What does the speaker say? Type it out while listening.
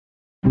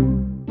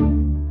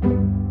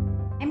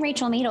I'm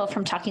Rachel Madel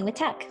from Talking with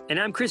Tech. And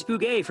I'm Chris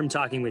Bouguet from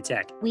Talking with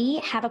Tech. We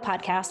have a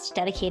podcast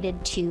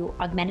dedicated to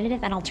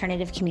augmentative and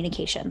alternative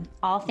communication,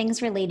 all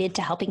things related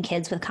to helping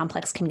kids with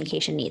complex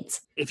communication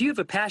needs. If you have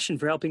a passion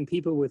for helping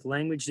people with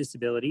language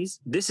disabilities,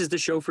 this is the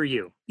show for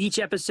you. Each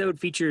episode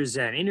features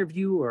an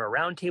interview or a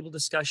roundtable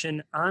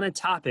discussion on a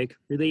topic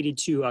related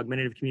to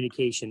augmentative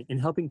communication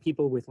and helping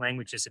people with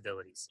language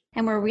disabilities.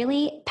 And we're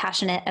really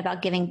passionate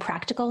about giving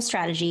practical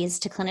strategies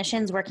to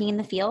clinicians working in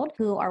the field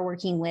who are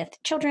working with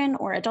children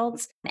or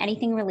adults,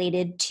 anything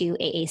related to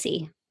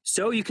AAC.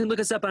 So you can look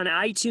us up on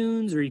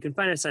iTunes, or you can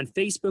find us on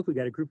Facebook. We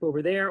got a group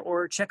over there,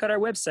 or check out our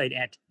website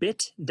at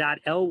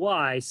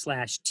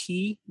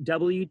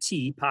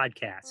bit.ly/TWT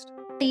podcast.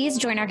 Please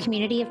join our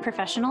community of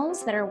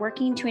professionals that are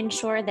working to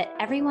ensure that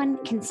everyone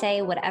can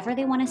say whatever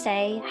they want to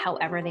say,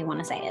 however they want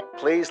to say it.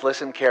 Please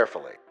listen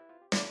carefully.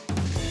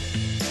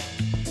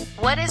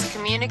 What is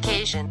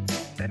communication?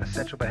 An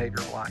essential behavior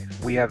of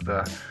life. We have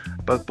the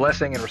both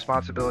blessing and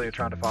responsibility of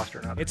trying to foster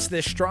another. It's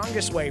the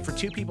strongest way for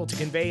two people to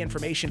convey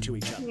information to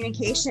each other.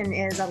 Communication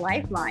is a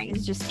lifeline.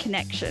 It's just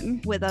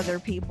connection with other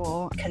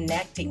people.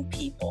 Connecting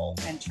people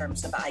in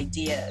terms of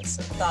ideas,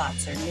 or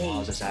thoughts, or needs.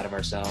 Draws us out of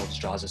ourselves,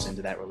 draws us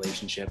into that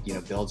relationship,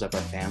 builds up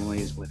our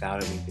families.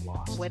 Without it, we'd be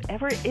lost.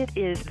 Whatever it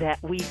is that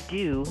we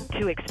do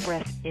to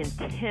express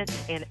intent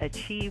and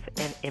achieve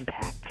an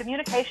impact.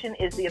 Communication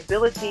is the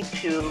ability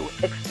to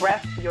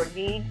express your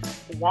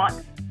needs,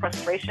 wants,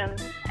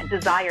 frustrations, and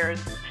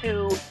desires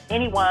to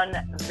anyone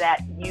that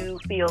you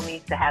feel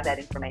needs to have that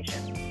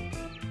information.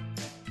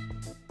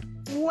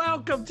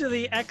 Welcome to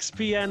the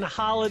XPN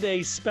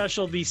Holiday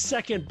Special, the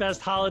second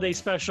best holiday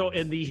special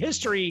in the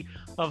history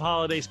of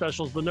holiday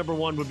specials. The number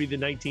one would be the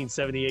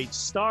 1978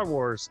 Star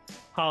Wars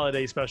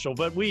Holiday Special,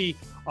 but we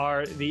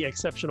are the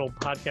Exceptional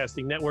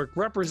Podcasting Network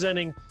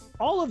representing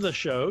all of the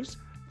shows.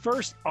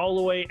 First, all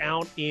the way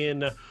out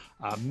in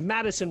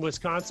Madison,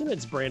 Wisconsin,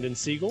 it's Brandon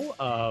Siegel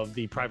of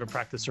the Private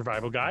Practice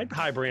Survival Guide.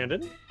 Hi,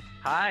 Brandon.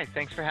 Hi,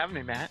 thanks for having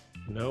me, Matt.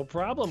 No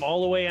problem.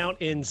 All the way out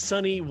in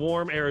sunny,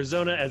 warm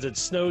Arizona as it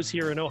snows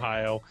here in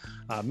Ohio,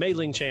 Mei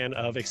Ling Chan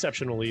of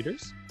Exceptional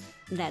Leaders.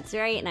 That's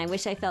right, and I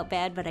wish I felt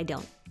bad, but I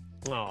don't.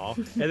 Aw.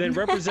 And then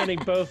representing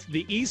both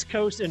the East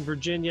Coast in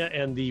Virginia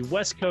and the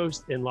West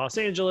Coast in Los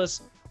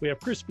Angeles, we have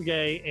Chris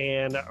Bouguet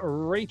and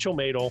Rachel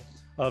Madel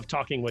of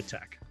Talking with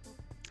Tech.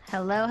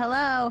 Hello,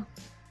 hello.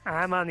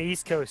 I'm on the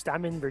East Coast.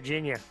 I'm in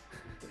Virginia.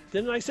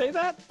 Didn't I say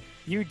that?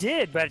 You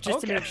did, but just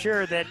to make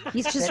sure that,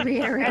 He's just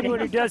reiterating. Anyone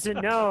who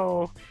doesn't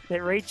know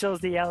that Rachel's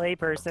the LA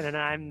person and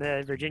I'm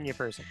the Virginia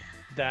person.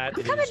 That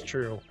is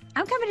true.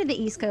 I'm coming to the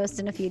East Coast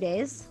in a few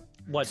days.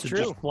 What, to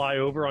just fly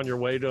over on your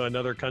way to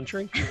another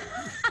country?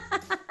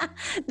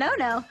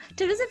 No,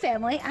 to visit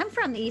family. I'm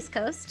from the East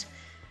Coast,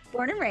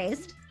 born and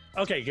raised.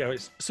 Okay,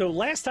 guys. So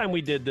last time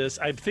we did this,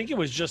 I think it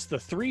was just the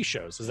 3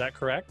 shows. Is that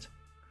correct?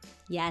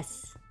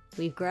 Yes,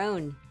 we've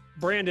grown.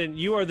 Brandon,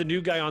 you are the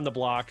new guy on the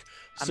block,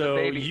 so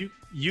you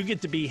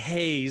get to be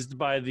hazed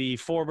by the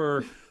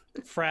former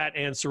frat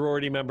and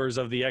sorority members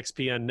of the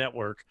XPN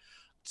network.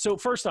 So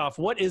first off,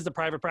 what is the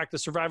Private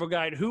Practice Survival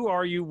Guide? Who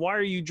are you? Why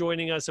are you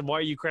joining us? And why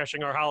are you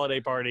crashing our holiday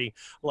party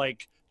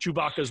like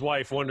Chewbacca's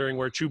wife wondering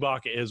where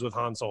Chewbacca is with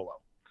Han Solo?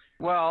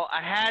 Well,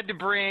 I had to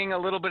bring a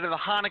little bit of the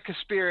Hanukkah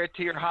spirit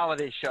to your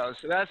holiday show,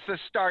 so that's the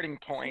starting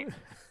point.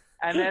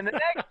 And then the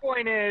next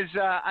point is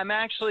I'm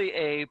actually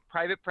a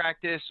private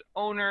practice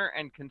owner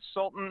and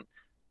consultant,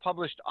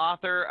 published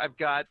author. I've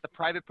got the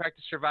Private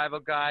Practice Survival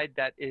Guide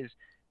that is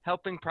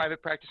helping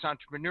private practice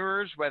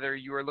entrepreneurs, whether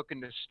you are looking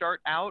to start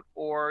out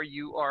or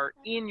you are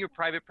in your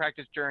private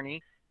practice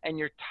journey and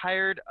you're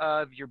tired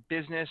of your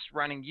business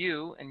running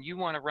you and you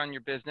want to run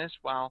your business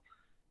while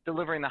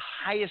delivering the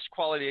highest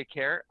quality of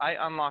care. I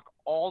unlock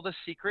all the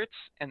secrets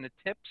and the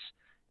tips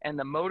and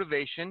the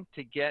motivation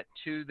to get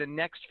to the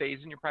next phase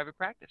in your private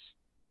practice.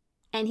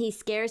 And he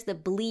scares the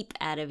bleep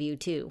out of you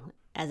too,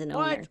 as an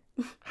owner.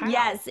 How?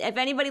 Yes, if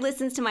anybody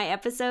listens to my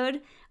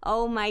episode,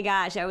 oh my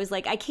gosh, I was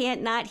like, I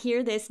can't not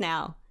hear this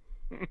now.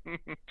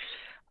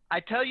 I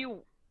tell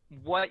you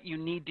what you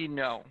need to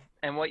know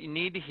and what you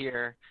need to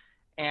hear,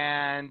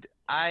 and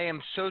I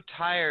am so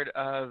tired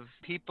of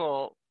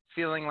people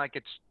feeling like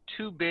it's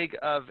too big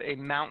of a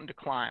mountain to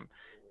climb.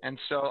 And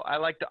so I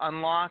like to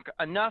unlock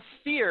enough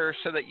fear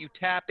so that you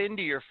tap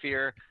into your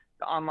fear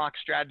to unlock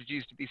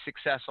strategies to be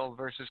successful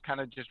versus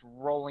kind of just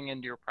rolling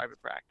into your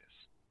private practice.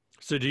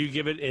 So do you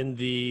give it in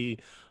the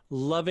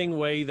loving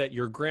way that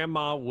your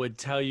grandma would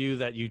tell you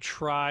that you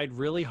tried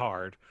really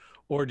hard,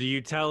 or do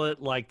you tell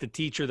it like the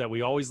teacher that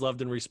we always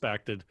loved and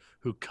respected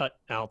who cut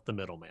out the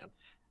middleman?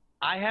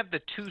 I have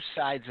the two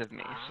sides of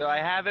me. So I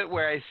have it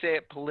where I say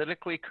it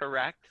politically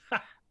correct.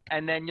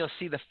 And then you'll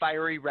see the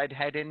fiery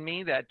redhead in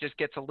me that just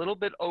gets a little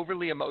bit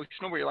overly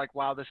emotional where you're like,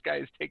 wow, this guy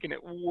is taking it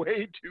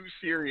way too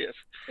serious.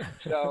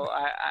 So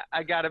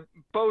I got it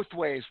both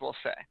ways, we'll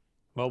say.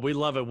 Well, we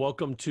love it.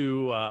 Welcome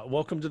to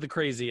the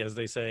crazy, as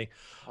they say.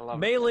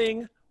 Mei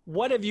Ling,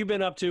 what have you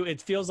been up to?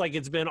 It feels like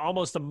it's been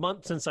almost a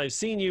month since I've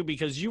seen you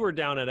because you were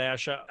down at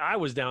ASHA. I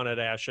was down at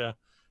ASHA.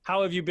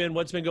 How have you been?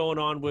 What's been going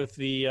on with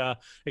the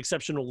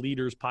Exceptional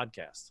Leaders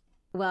podcast?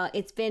 Well,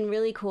 it's been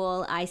really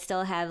cool. I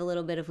still have a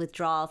little bit of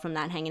withdrawal from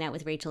not hanging out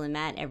with Rachel and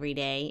Matt every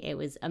day. It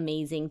was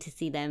amazing to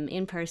see them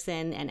in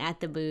person and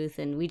at the booth,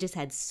 and we just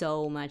had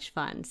so much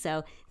fun.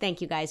 So thank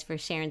you guys for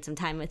sharing some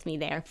time with me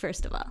there,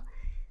 first of all.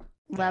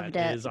 Loved it.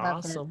 That is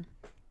Loved awesome. it.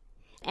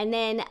 And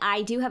then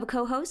I do have a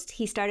co-host.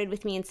 He started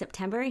with me in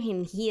September,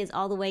 and he is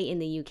all the way in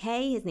the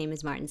UK. His name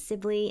is Martin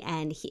Sibley,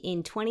 and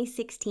in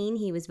 2016,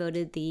 he was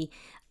voted the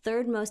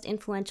third most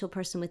influential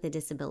person with a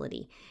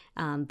disability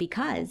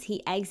because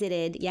he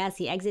exited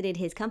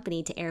his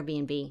company to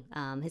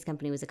Airbnb. His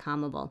company was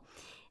Accomable.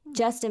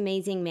 Just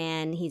amazing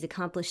man. He's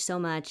accomplished so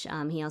much.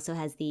 He also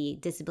has the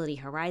Disability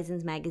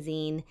Horizons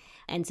magazine.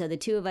 And so the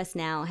two of us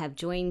now have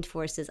joined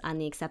forces on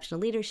the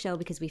Exceptional Leaders Show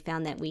because we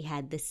found that we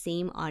had the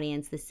same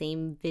audience, the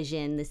same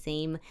vision, the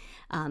same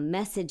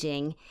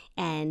messaging.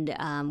 And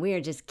we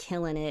are just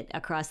killing it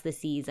across the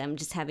seas. I'm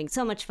just having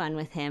so much fun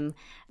with him.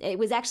 It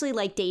was actually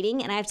like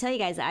dating. And I have to tell you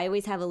guys, I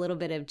always have a little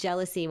bit of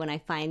jealousy when I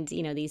find,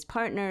 these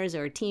partners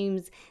or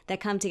teams that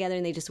come together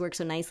and they just work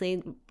so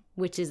nicely,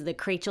 which is the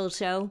Rachel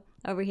show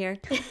over here.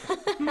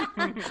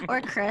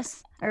 Or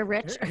Chris or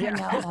Rich. Yeah.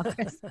 No,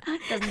 Chris.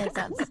 Doesn't make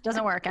sense.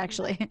 Doesn't work,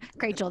 actually.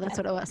 Rachel, that's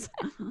what it was.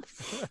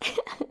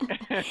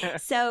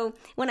 So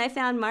when I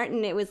found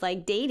Martin, it was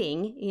like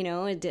dating,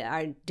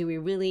 do we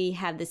really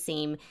have the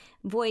same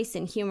voice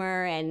and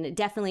humor? And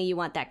definitely you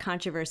want that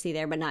controversy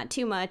there, but not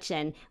too much.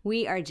 And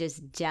we are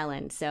just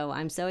gelling. So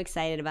I'm so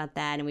excited about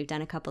that. And we've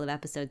done a couple of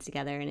episodes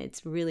together and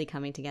it's really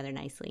coming together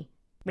nicely.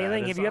 Mei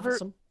Ling,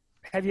 Awesome.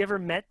 have you ever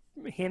met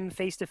him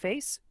face to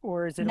face,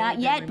 or is it Not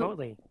only yet,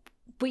 remotely?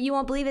 But you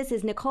won't believe this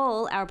is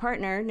Nicole, our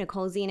partner,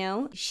 Nicole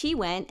Zeno. She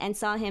went and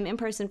saw him in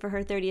person for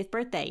her 30th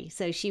birthday.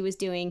 So she was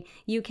doing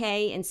UK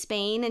and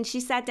Spain, and she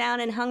sat down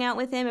and hung out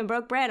with him and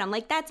broke bread. I'm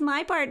like, that's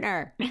my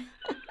partner.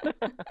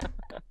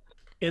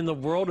 In the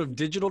world of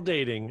digital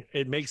dating,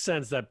 it makes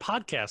sense that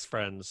podcast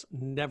friends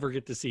never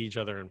get to see each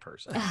other in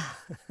person.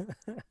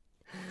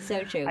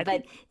 So true.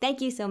 But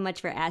thank you so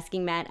much for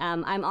asking, Matt.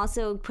 I'm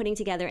also putting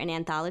together an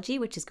anthology,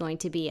 which is going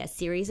to be a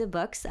series of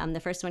books. The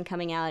first one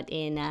coming out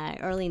in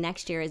early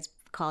next year is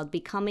called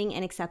Becoming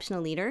an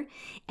Exceptional Leader.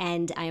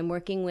 And I am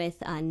working with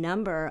a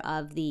number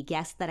of the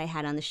guests that I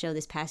had on the show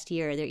this past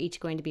year. They're each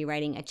going to be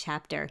writing a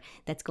chapter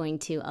that's going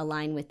to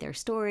align with their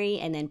story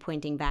and then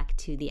pointing back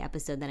to the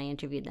episode that I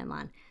interviewed them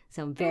on.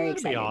 So I'm very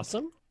excited. That'd be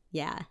awesome.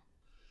 Yeah.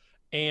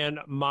 And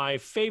my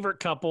favorite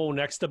couple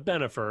next to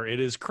Benifer, it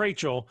is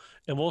Rachel.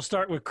 And we'll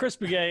start with Chris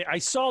Begay. I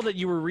saw that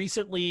you were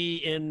recently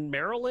in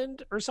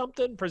Maryland or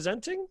something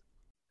presenting.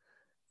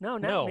 No,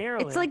 not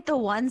Maryland. It's like the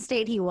one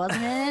state he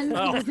wasn't in.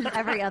 He was in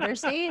every other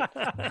state.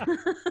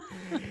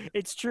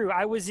 It's true.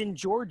 I was in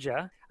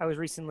Georgia. I was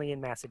recently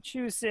in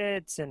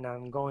Massachusetts, and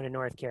I'm going to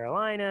North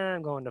Carolina.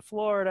 I'm going to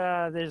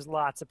Florida. There's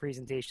lots of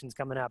presentations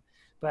coming up.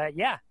 But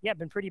yeah,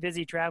 been pretty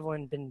busy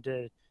traveling. Been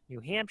to New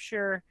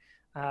Hampshire.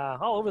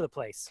 All over the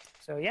place.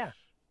 So, yeah.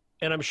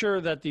 And I'm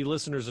sure that the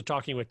listeners of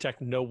Talking with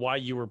Tech know why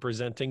you were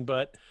presenting,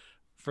 but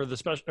for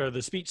the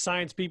the speech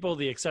science people,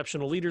 the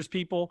exceptional leaders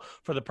people,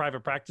 for the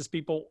private practice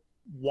people,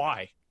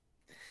 why?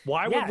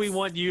 Why would we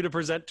want you to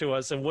present to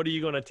us, and what are you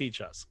going to teach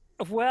us?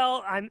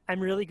 Well, I'm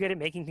really good at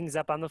making things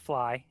up on the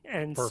fly,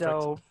 and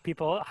so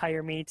people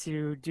hire me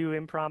to do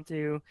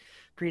impromptu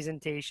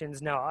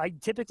presentations. No,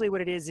 typically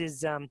what it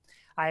is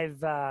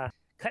I've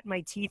cut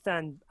my teeth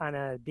on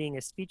being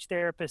a speech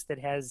therapist that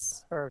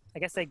has, or I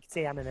guess I could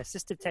say I'm an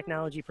assistive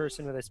technology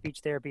person with a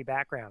speech therapy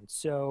background.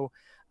 So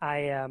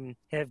I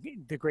have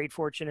the great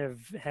fortune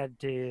of I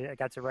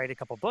got to write a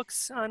couple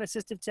books on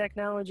assistive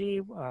technology.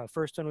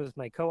 First one was with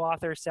my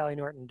co-author, Sally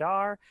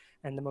Norton-Darr,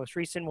 and the most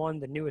recent one,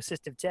 The New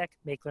Assistive Tech,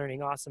 Make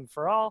Learning Awesome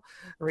for All.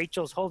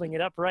 Rachel's holding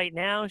it up right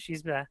now.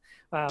 She's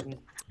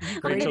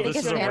Rachel, this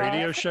is a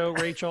radio show,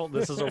 Rachel.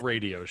 This is a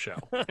radio show.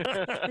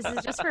 This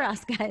is just for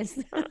us,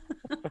 guys.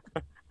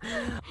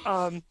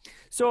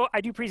 So I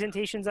do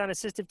presentations on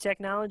assistive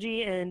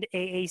technology and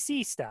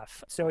AAC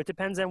stuff. So it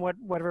depends on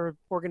whatever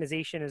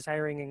organization is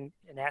hiring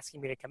and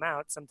asking me to come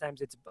out.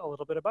 Sometimes it's a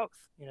little bit of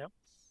both,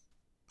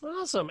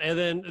 Awesome. And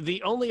then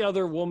the only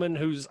other woman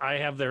I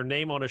have their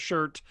name on a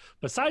shirt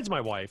besides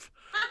my wife,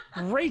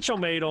 Rachel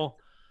Madel,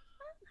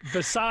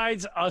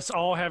 besides us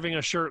all having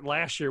a shirt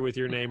last year with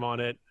your name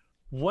on it,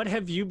 what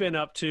have you been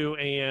up to,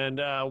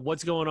 and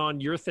what's going on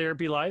in your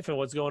therapy life, and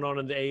what's going on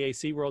in the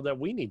AAC world that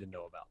we need to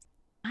know about?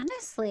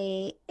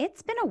 Honestly,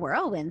 it's been a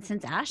whirlwind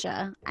since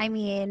ASHA. I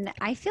mean,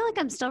 I feel like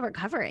I'm still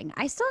recovering.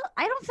 I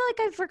don't feel like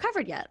I've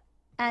recovered yet.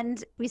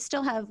 And we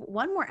still have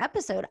one more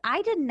episode.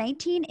 I did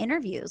 19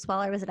 interviews while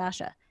I was at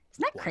ASHA.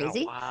 Isn't that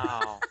crazy?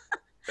 Wow.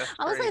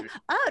 I was like,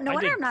 oh, no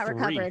wonder I'm not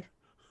recovered.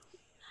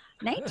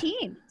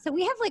 19. So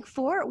we have a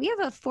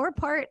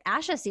 4-part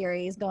ASHA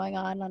series going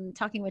on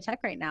Talking with Tech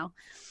right now.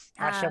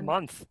 ASHA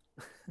month.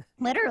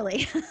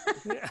 Literally.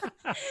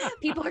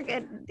 People are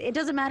good. It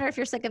doesn't matter if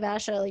you're sick of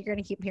ASHA, you're going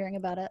to keep hearing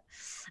about it.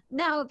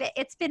 No, but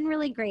it's been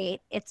really great.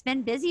 It's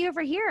been busy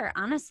over here,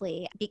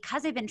 honestly,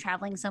 because I've been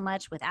traveling so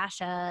much with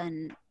ASHA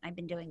and I've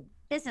been doing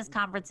business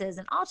conferences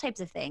and all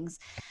types of things.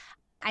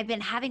 I've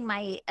been having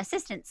my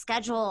assistant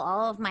schedule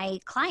all of my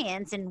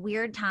clients in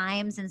weird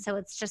times. And so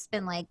it's just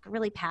been like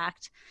really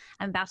packed.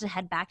 I'm about to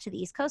head back to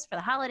the East Coast for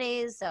the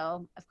holidays.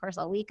 So of course,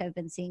 all week I've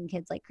been seeing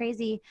kids like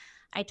crazy.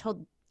 I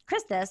told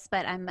Chris this,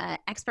 but I'm an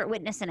expert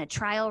witness in a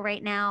trial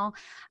right now.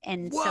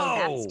 And so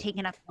that's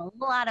taken up a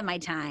lot of my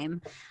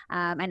time.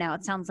 I know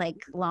it sounds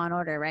like Law and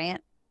Order, right?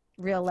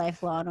 Real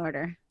life Law and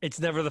Order. It's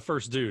never the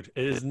first dude.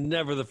 It is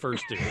never the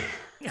first dude.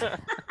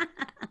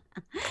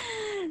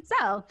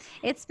 So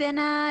it's been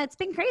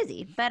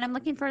crazy, but I'm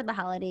looking forward to the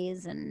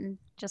holidays and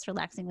just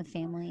relaxing with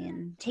family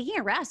and taking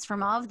a rest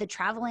from all of the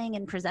traveling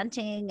and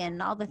presenting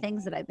and all the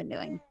things that I've been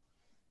doing.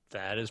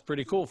 That is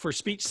pretty cool. For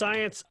Speech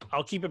Science,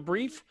 I'll keep it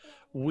brief.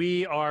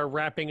 We are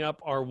wrapping up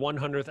our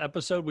 100th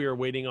episode. We are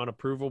waiting on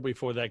approval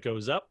before that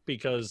goes up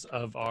because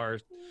of our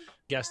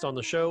guest on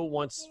the show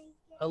wants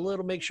a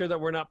little, make sure that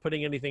we're not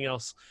putting anything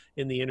else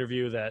in the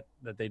interview that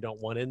they don't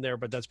want in there,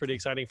 but that's pretty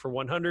exciting for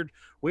 100.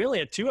 We only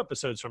had 2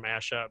 episodes from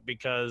Asha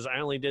because I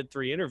only did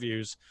 3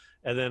 interviews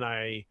and then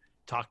I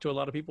talked to a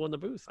lot of people in the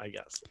booth, I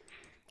guess.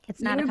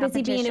 It's not you were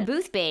busy being a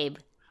booth babe.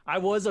 I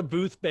was a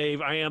booth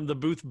babe. I am the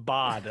booth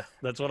bod.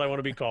 That's what I want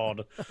to be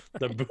called.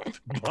 The booth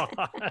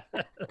bod.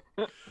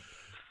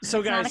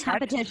 So guys, it's not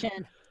a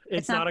competition.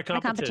 It's not a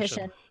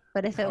competition.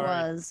 But if it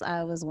was,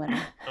 I was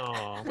winning.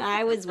 Oh,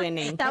 I was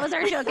winning. That was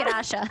our joke at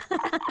Asha.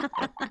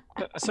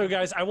 So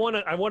guys, I want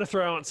to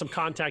throw out some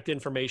contact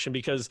information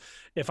because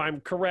if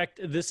I'm correct,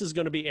 this is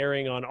going to be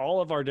airing on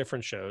all of our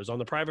different shows, on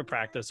the Private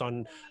Practice,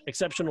 on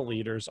Exceptional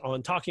Leaders,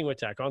 on Talking with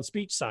Tech, on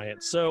Speech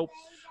Science. So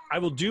I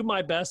will do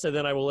my best and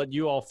then I will let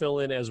you all fill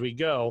in as we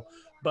go.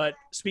 But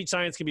Speech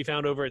Science can be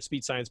found over at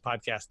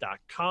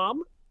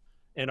speechsciencepodcast.com.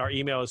 And our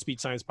email is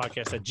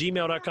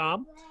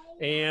speechsciencepodcast@gmail.com.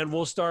 And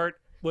we'll start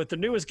with the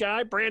newest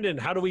guy. Brandon,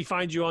 how do we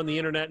find you on the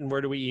internet and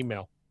where do we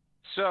email?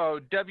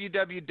 So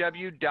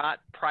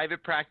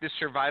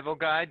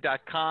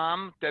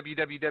www.privatepracticesurvivalguide.com,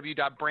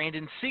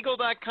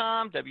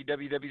 www.brandonsiegel.com,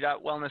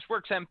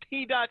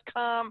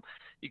 www.wellnessworksmp.com.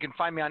 You can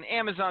find me on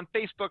Amazon,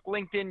 Facebook,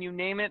 LinkedIn, you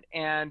name it,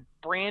 and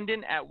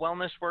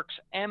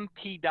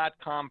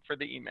brandon@wellnessworksmp.com for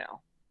the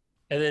email.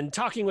 And then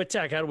Talking with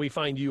Tech, how do we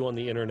find you on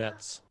the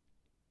internets?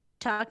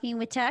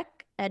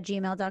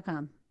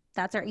 talkingwithtech@gmail.com.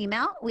 That's our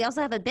email. We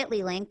also have a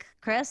bit.ly link,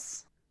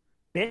 Chris.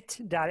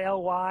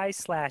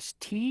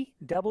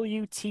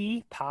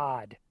 bit.ly/TWT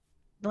pod.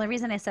 The only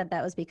reason I said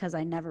that was because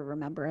I never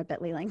remember a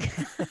bit.ly link.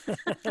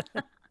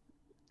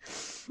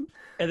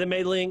 And then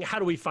Mei Ling, how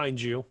do we find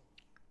you?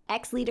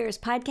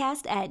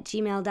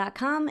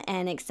 xleaderspodcast@gmail.com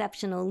and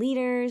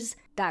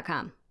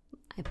exceptionalleaders.com.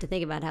 I have to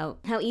think about how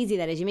easy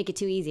that is. You make it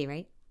too easy,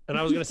 right? And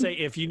I was going to say,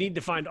 if you need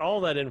to find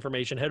all that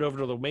information, head over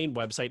to the main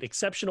website,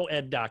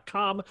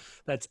 exceptionaled.com.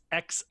 That's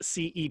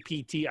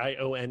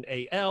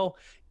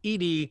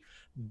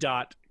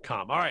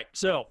XCEPTIONALED.com. All right.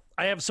 So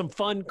I have some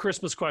fun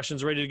Christmas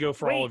questions ready to go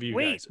for all of you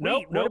guys.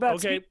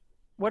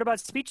 What about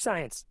Speech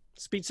Science?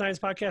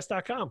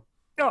 SpeechSciencePodcast.com.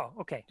 Oh,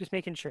 okay. Just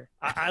making sure.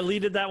 I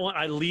led that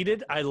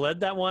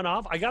one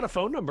off. I got a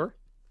phone number.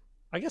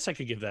 I guess I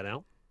could give that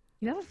out.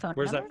 You have a phone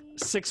Where's number? that?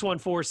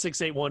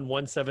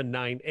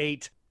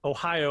 614-681-1798.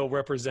 Ohio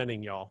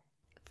representing y'all.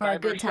 For a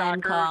good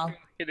time call.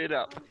 Hit it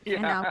up. I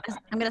know.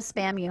 I'm going to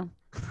spam you.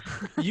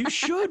 You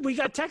should. We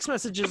got text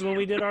messages when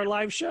we did our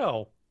live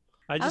show.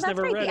 I just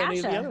never read any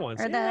of the other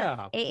ones. Or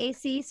the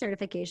AAC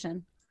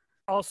certification.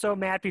 Also,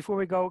 Matt, before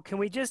we go, can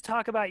we just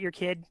talk about your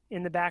kid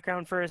in the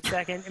background for a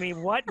second? I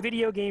mean, what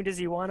video game does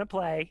he want to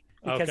play?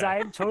 Because Okay.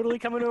 I'm totally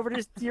coming over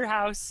to your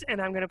house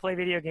and I'm going to play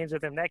video games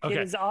with him. That kid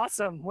is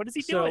awesome. What is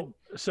he doing?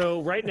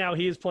 So right now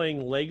he is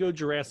playing Lego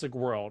Jurassic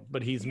World,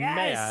 but he's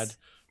mad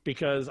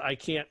because I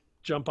can't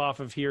jump off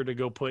of here to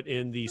go put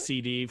in the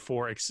CD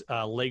for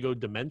Lego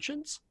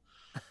Dimensions.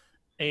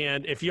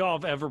 And if y'all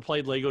have ever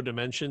played Lego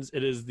Dimensions,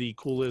 it is the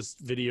coolest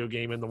video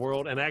game in the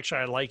world. And actually,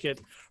 I like it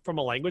from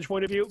a language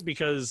point of view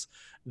because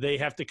they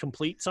have to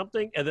complete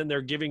something and then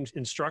they're giving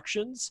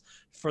instructions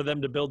for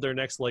them to build their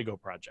next Lego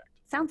project.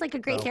 Sounds like a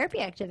great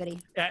therapy activity.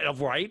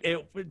 Right?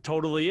 It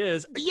totally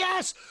is.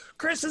 Yes!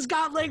 Chris has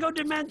got Lego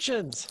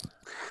Dimensions!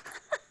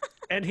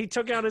 And he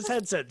took out his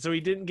headset, so he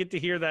didn't get to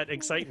hear that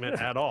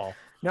excitement at all.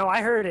 No,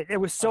 I heard it. It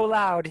was so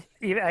loud.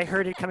 I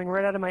heard it coming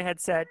right out of my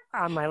headset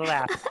on my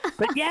lap.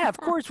 But yeah, of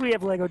course we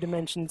have Lego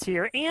Dimensions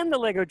here and the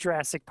Lego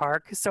Jurassic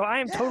Park. So I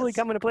am totally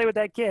coming to play with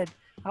that kid.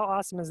 How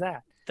awesome is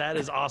that? That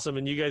is awesome,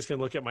 and you guys can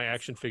look at my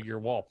action figure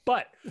wall.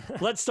 But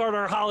let's start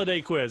our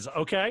holiday quiz,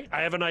 okay?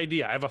 I have an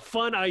idea. I have a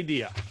fun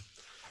idea.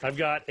 I've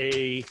got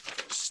a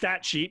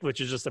stat sheet, which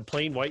is just a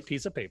plain white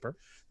piece of paper.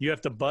 You have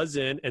to buzz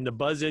in, and to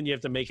buzz in, you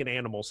have to make an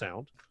animal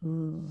sound.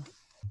 Ooh.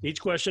 Each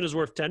question is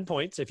worth 10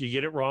 points. If you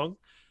get it wrong,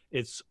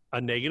 it's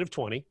a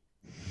 -20.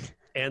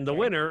 And the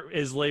winner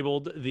is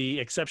labeled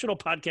the Exceptional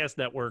Podcast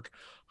Network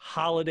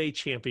Holiday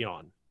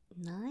Champion.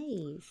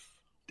 Nice.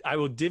 I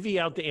will divvy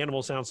out the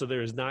animal sound so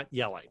there is not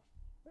yelling.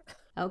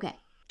 Okay.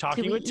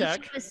 Talking with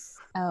Tech.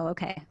 Oh,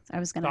 okay. I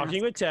was going to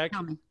Talking with Tech,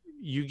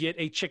 you get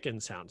a chicken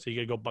sound. So you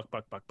got to go buck,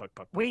 buck, buck, buck,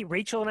 buck. Wait,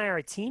 Rachel and I are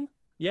a team?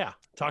 Yeah,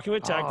 Talking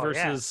with Tech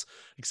versus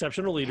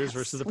Exceptional Leaders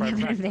versus the private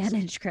practice.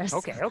 Advantage, Chris.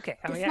 Okay.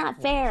 It's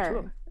not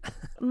fair.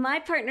 My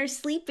partner's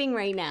sleeping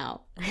right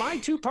now. My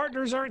two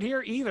partners aren't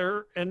here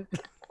either, and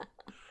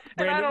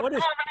Brandon, I don't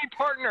have any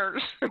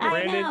partners.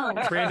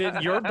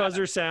 Brandon, your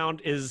buzzer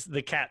sound is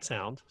the cat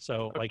sound,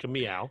 so like a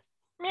meow.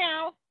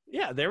 Meow.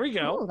 Yeah, there we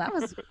go. Oh, that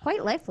was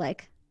quite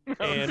lifelike.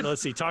 And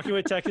let's see, Talking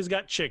with Tech has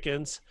got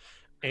chickens.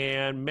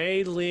 And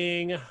Mei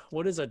Ling,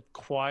 what is a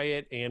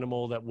quiet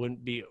animal that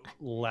wouldn't be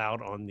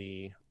loud on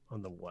the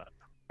web?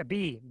 A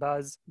bee,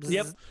 Buzz. Bzz.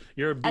 Yep,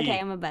 you're a bee. Okay,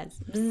 I'm a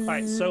buzz. All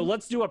right, so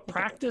let's do a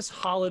practice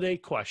holiday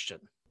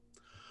question.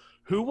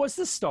 Who was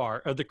the star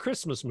of the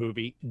Christmas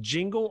movie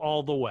Jingle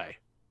All the Way?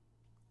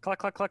 Cluck,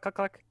 cluck, cluck, cluck,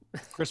 cluck.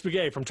 Chris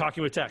Begay from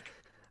Talking with Tech.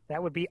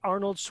 That would be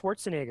Arnold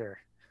Schwarzenegger.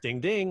 Ding,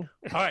 ding.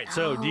 All right,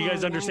 so do you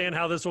guys understand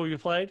how this will be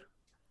played?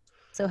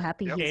 So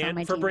happy he's on my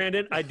And for team.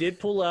 Brandon, I did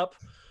pull up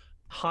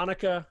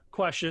Hanukkah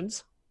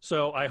questions,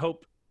 so I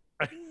hope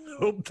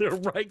they're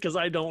right because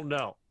I don't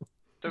know.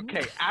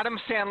 Okay, Adam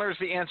Sandler's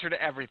the answer to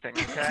everything,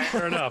 okay?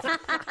 Fair enough.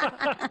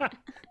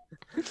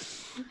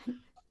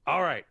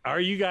 All right, are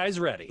you guys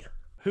ready?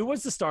 Who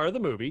was the star of the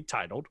movie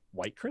titled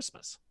White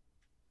Christmas?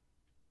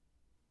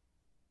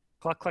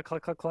 Cluck, cluck,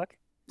 cluck, cluck, cluck.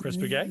 Chris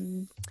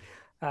Begay?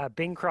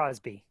 Bing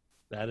Crosby.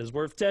 That is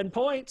worth 10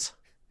 points.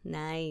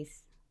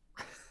 Nice.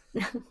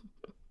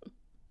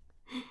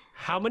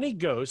 How many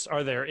ghosts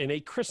are there in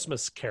A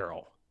Christmas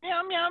Carol?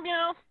 Meow, meow,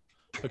 meow.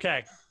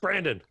 Okay,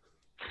 Brandon.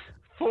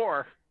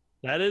 4.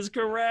 That is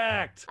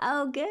correct.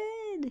 Oh,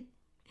 good.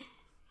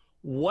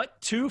 What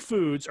two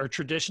foods are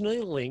traditionally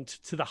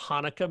linked to the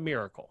Hanukkah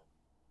miracle?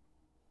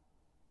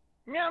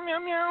 Meow, meow,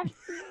 meow.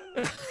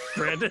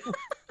 Brandon?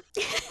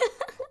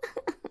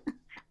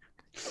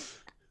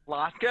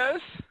 Latkes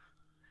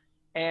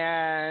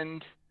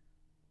and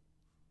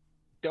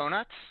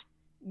donuts.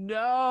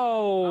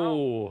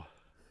 No.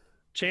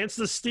 Chance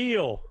to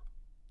steal.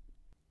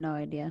 No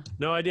idea.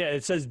 No idea.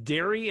 It says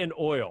dairy and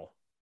oil.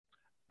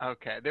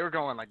 Okay, they were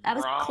going like that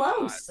was broad.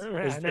 close.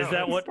 Is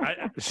that what?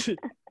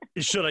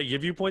 Should I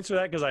give you points for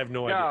that? Because I have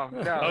no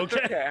idea. No, okay.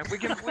 It's okay. We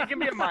can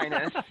be a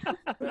minus.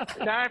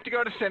 Now I have to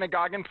go to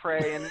synagogue and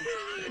pray and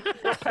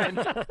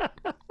repent.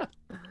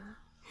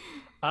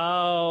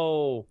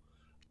 Oh,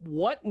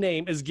 what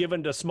name is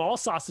given to small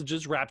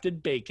sausages wrapped in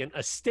bacon,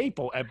 a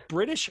staple at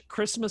British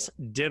Christmas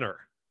dinner?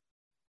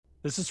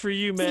 This is for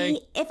you, Meg.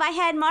 See, if I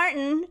had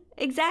Martin,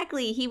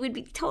 exactly, he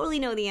would totally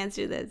know the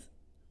answer to this.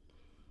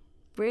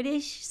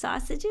 British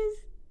sausages?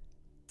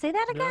 Say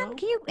that again. No.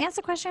 Can you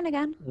answer the question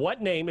again?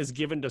 What name is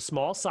given to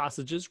small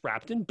sausages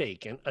wrapped in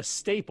bacon, a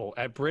staple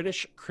at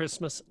British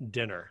Christmas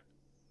dinner?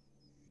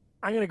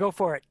 I'm going to go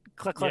for it.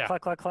 Cluck, cluck, Yeah.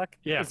 cluck, cluck, cluck.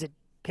 Yeah. Is it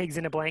pigs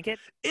in a blanket?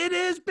 It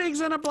is pigs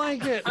in a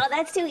blanket. Oh,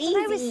 that's too easy.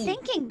 I was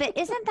thinking, but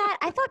isn't that?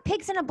 I thought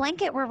pigs in a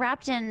blanket were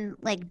wrapped in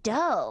like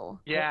dough.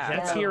 Yeah.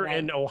 That's here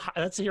in Ohio.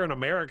 That's here in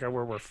America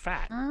where we're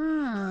fat.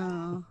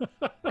 Oh,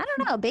 I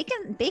don't know.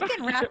 Bacon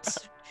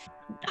wrapped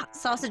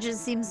sausages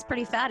seems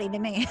pretty fatty to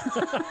me.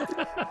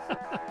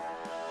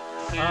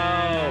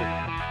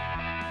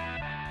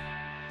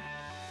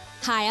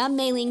 Hi, I'm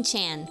Mei Ling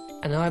Chan.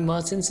 And I'm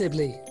Martin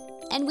Sibley.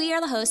 And we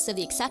are the hosts of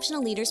the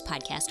Exceptional Leaders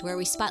podcast, where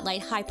we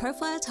spotlight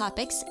high-profile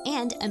topics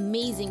and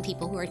amazing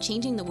people who are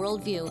changing the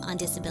worldview on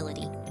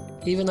disability.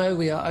 Even though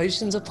we are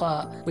oceans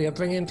apart, we are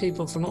bringing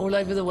people from all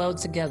over the world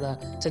together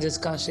to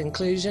discuss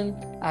inclusion,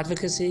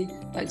 advocacy,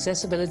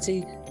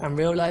 accessibility, and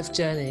real-life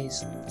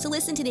journeys. So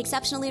listen to the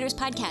Exceptional Leaders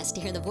podcast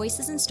to hear the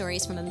voices and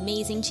stories from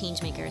amazing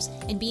changemakers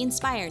and be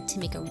inspired to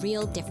make a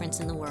real difference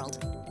in the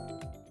world.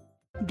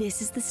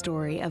 This is the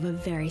story of a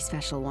very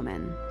special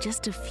woman.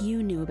 Just a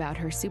few knew about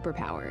her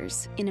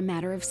superpowers. In a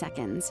matter of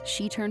seconds,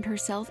 she turned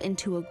herself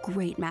into a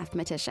great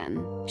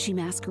mathematician. She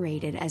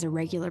masqueraded as a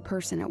regular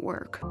person at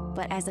work,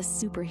 but as a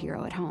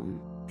superhero at home.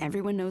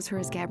 Everyone knows her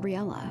as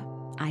Gabriella.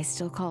 I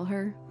still call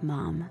her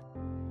Mom.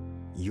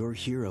 Your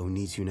hero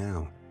needs you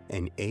now,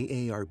 and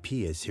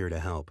AARP is here to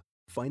help.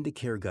 Find the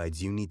care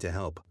guides you need to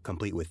help,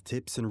 complete with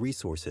tips and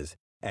resources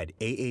at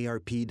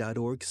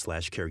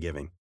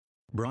aarp.org/caregiving.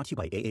 Brought to you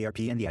by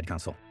AARP and the Ad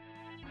Council.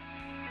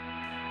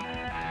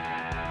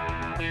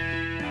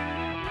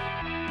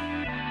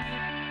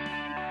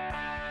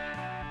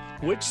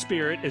 Which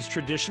spirit is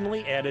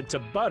traditionally added to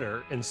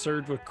butter and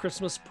served with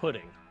Christmas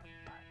pudding?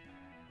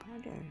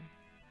 Butter.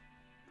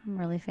 I'm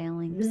really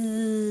failing.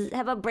 Bzz.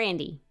 How about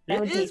brandy?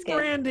 That It is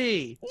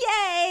brandy.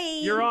 Yay!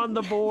 You're on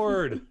the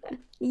board. I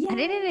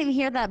didn't even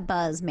hear that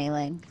buzz,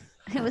 Mei-Ling.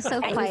 It was so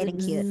quiet and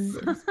cute.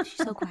 She's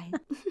so quiet.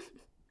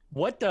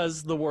 What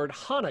does the word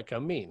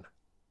Hanukkah mean?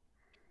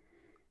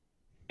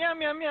 Meow,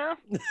 meow, meow.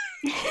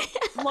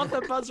 Love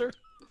that buzzer.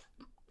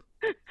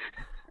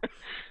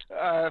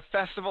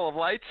 Festival of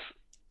Lights.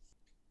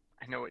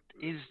 I know it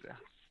is the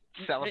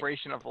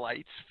celebration of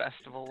lights,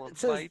 festival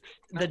of lights.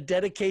 The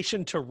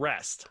dedication to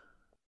rest.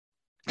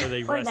 Are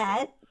they Or resting?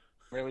 that.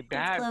 Really That's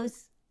bad.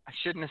 close. I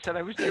shouldn't have said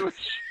I was Jewish.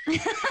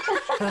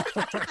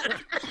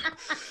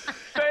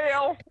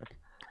 Fail.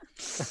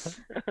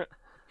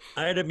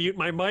 I had to mute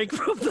my mic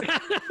from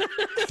that.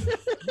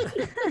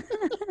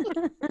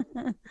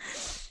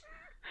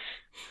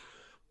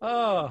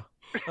 Oh,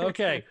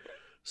 okay.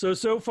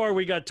 So far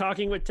we got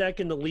Talking with Tech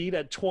in the lead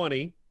at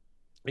 20,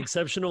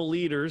 Exceptional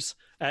Leaders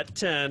at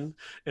 10,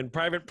 and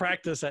Private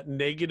Practice at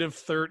negative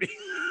 30.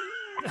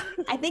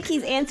 I think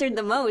he's answered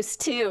the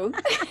most, too.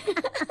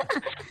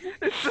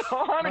 It's the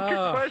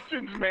Hanukkah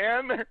questions,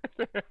 man.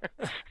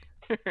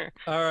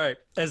 All right.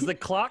 As the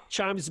clock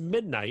chimes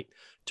midnight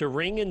to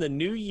ring in the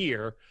new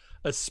year,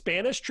 a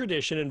Spanish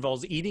tradition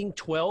involves eating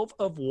 12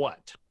 of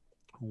what?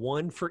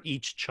 One for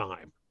each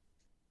chime.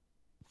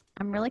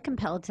 I'm really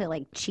compelled to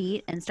like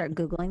cheat and start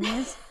Googling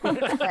these,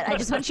 but I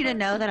just want you to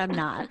know that I'm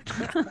not.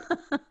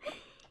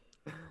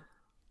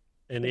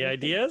 Any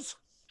ideas?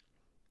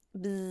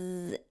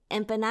 Bzz,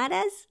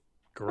 empanadas?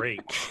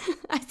 Great.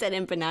 I said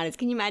empanadas.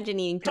 Can you imagine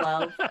eating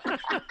 12?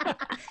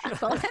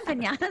 12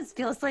 empanadas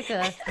feels like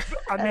a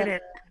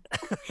minute.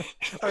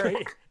 All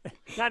right.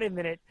 Not a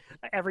minute.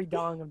 Every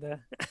dong of the...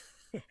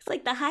 It's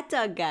like the hot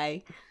dog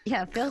guy.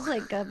 Yeah, it feels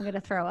like I'm going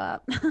to throw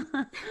up.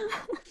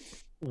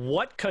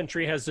 What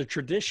country has the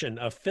tradition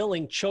of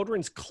filling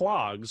children's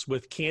clogs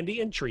with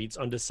candy and treats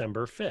on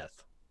December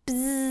 5th?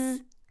 Bzz.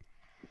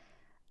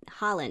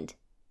 Holland.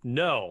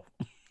 No.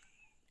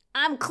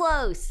 I'm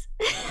close.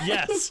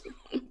 Yes.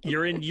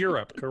 You're in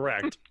Europe,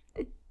 correct.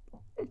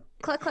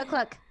 Cluck, cluck,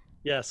 cluck.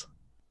 Yes.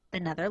 The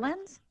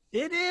Netherlands?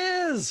 It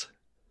is.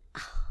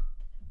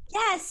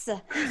 Yes.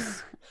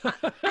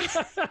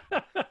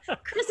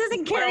 Chris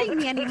isn't carrying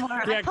me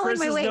anymore. Yeah, I'm pulling Chris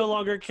my is weight. no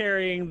longer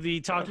carrying the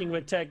Talking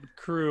with Tech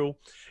crew.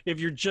 If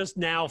you're just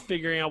now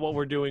figuring out what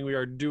we're doing, we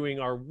are doing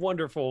our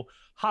wonderful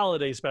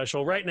holiday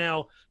special. Right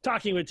now,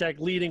 Talking with Tech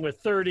leading with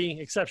 30,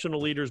 Exceptional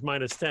Leaders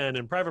minus 10,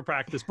 and Private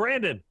Practice.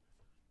 Brandon,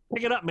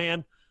 pick it up,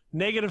 man.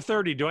 Negative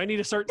 30. Do I need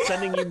to start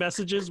sending you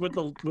messages with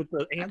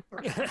the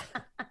answer?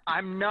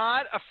 I'm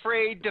not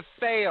afraid to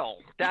fail.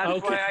 That's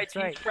Okay. why I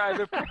teach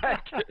private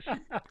practice.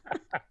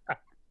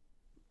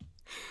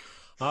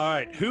 All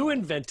right. Who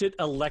invented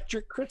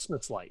electric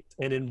Christmas lights,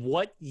 and in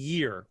what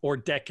year or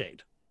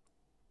decade?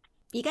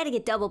 You got to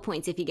get double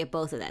points if you get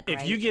both of that, If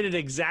right? you get it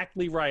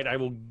exactly right, I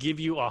will give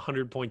you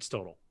 100 points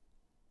total.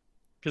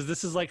 Because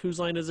this is like, whose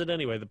line is it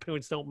anyway? The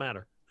points don't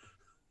matter.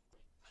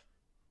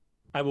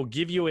 I will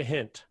give you a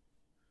hint.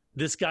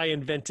 This guy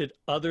invented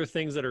other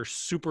things that are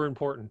super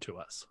important to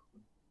us.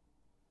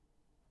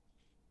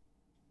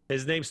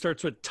 His name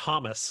starts with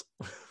Thomas.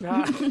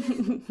 Cluck,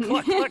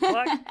 cluck,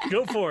 cluck.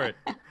 Go for it.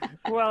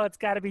 Well, it's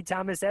got to be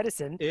Thomas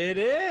Edison. It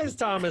is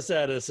Thomas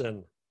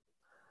Edison.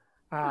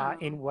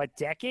 In what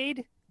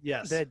decade?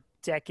 Yes. The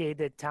decade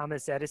that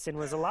Thomas Edison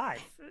was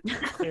alive,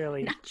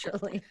 clearly.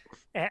 Naturally.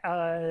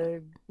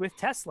 With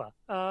Tesla.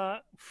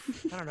 I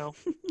don't know.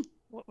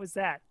 What was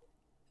that?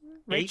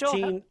 Rachel?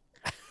 18.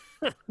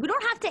 We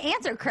don't have to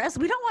answer, Chris.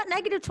 We don't want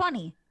negative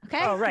 20.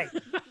 Okay. Oh, right.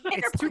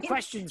 It's two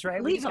questions,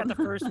 right? We Leave just got the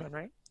them. first one,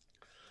 right?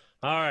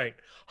 All right.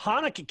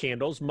 Hanukkah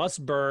candles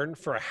must burn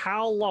for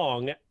how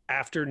long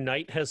after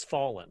night has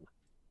fallen?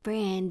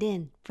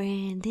 Brandon.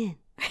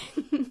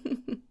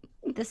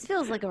 This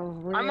feels like a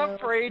real... I'm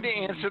afraid to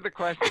answer the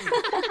question.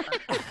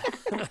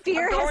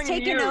 Fear I'm has going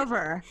taken mute.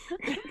 over.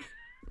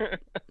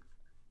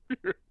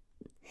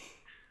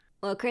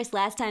 Well, Chris,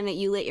 last time that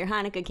you lit your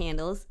Hanukkah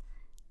candles.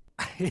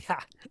 Yeah.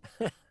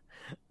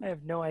 I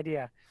have no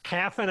idea.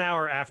 Half an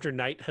hour after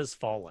night has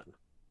fallen.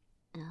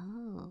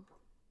 Oh.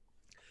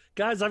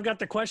 Guys, I've got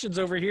the questions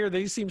over here.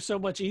 They seem so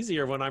much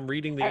easier when I'm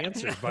reading the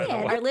answers, by the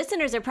way. Our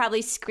listeners are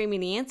probably screaming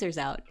the answers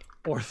out.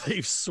 Or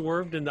they've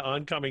swerved into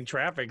oncoming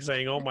traffic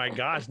saying, oh my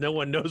gosh, no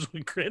one knows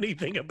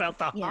anything about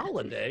the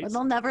holidays. But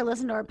they'll never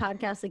listen to our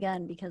podcast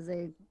again because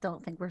they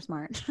don't think we're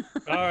smart.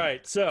 All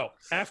right. So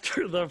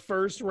after the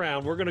first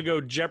round, we're going to go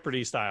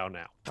Jeopardy style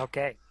now.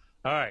 Okay.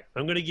 All right.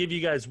 I'm going to give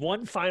you guys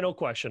one final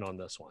question on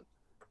this one.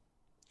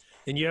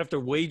 And you have to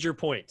wager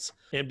points.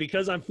 And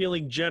because I'm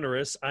feeling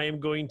generous, I am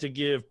going to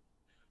give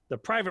the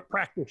Private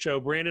Practice Show,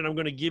 Brandon, I'm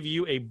going to give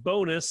you a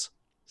bonus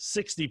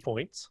 60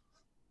 points.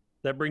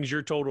 That brings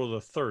your total to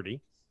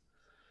 30.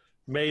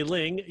 Mei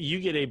Ling,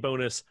 you get a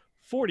bonus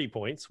 40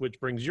 points, which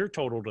brings your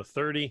total to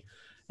 30.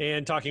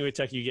 And Talking with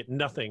Tech, you get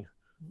nothing,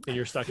 and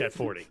you're stuck at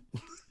 40.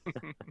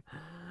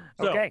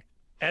 So, Okay.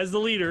 as the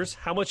leaders,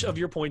 how much of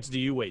your points do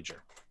you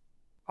wager?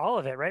 All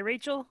of it, right,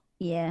 Rachel?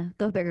 Yeah.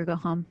 Go big or go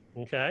home.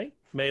 Okay.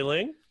 Mei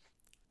Ling?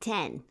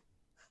 10.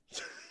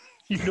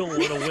 You don't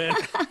want to win.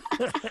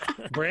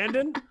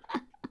 Brandon?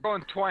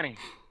 Going 20.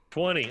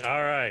 20.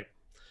 All right.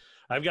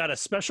 I've got a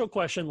special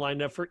question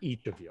lined up for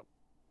each of you.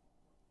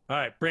 All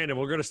right, Brandon,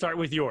 we're going to start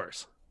with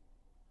yours.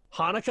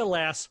 Hanukkah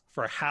lasts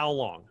for how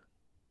long?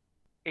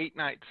 8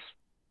 nights.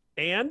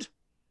 And?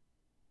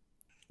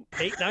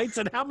 8 nights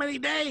and how many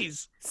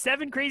days?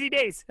 7 crazy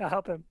days. I'll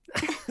help him.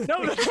 No.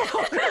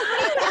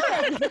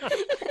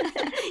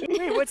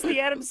 Wait, what's the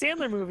Adam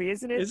Sandler movie,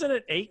 isn't it? Isn't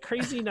it 8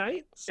 crazy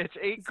nights? It's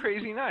 8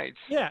 crazy nights.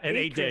 Yeah, and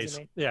 8 crazy days.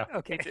 nights. Yeah.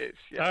 Okay. 8 days.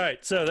 Yeah. All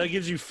right, so that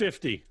gives you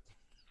 50.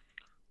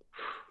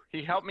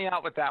 He helped me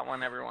out with that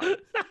one, everyone.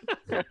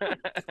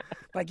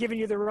 By giving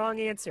you the wrong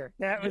answer.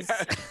 That was...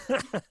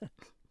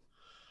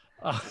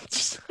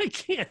 I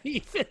can't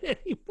even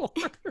anymore.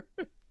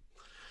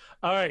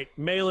 All right,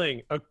 Mei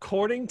Ling,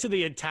 according to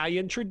the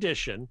Italian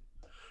tradition,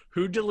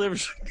 who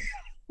delivers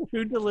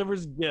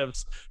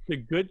gifts to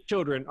good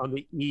children on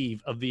the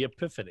eve of the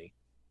Epiphany?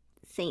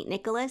 Saint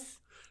Nicholas?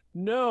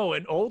 No,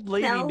 an old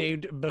lady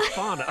named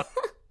Befana.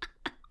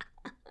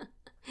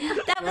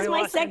 That was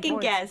my second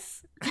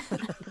guess.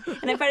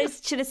 And I probably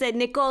should have said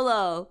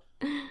Nicolo.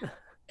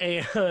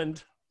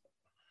 And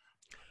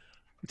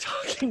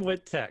talking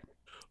with tech,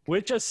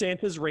 which of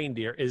Santa's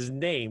reindeer is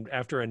named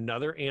after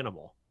another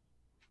animal?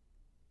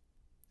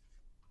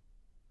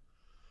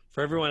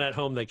 For everyone at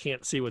home that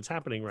can't see what's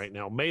happening right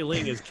now, Mei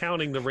Ling is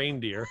counting the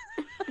reindeer.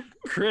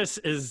 Chris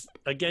is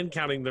again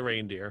counting the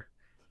reindeer.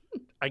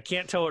 I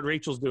can't tell what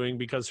Rachel's doing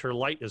because her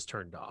light is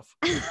turned off.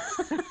 She's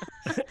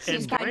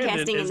and Brandon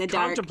podcasting is in the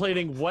dark.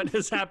 contemplating what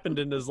has happened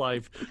in his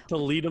life to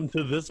lead him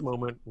to this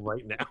moment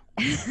right now.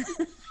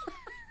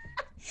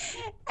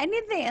 I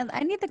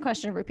need the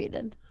question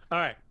repeated. All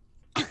right.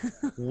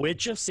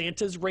 Which of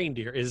Santa's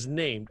reindeer is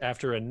named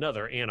after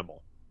another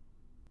animal?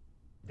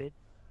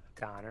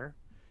 Donner,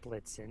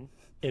 Blitzen.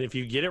 And if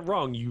you get it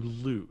wrong, you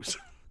lose.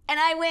 And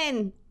I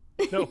win.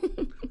 No,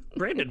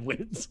 Brandon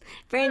wins.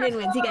 Brandon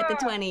wins. He got the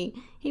 20.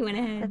 He went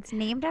ahead. That's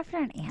named after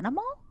an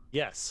animal?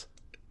 Yes.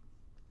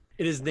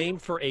 It is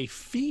named for a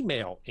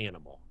female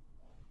animal.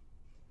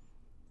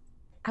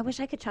 I wish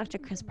I could talk to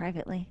Chris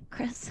privately.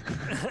 Chris.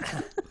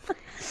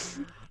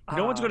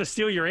 No one's going to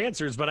steal your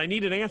answers, but I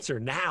need an answer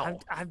now.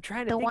 I'm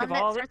trying to think of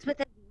all. Starts with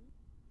a...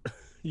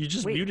 You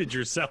just muted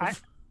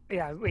yourself.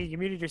 Wait, you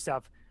muted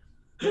yourself.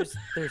 There's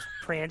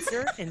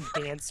Prancer and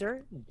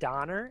Dancer,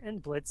 Donner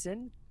and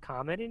Blitzen,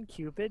 Comet and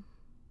Cupid.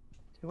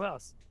 Who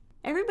else?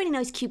 Everybody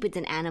knows Cupid's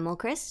an animal,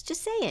 Chris.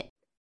 Just say it.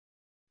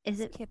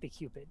 Is it? Can't be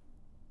Cupid.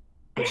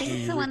 I think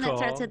it's the one that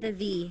starts with a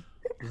V.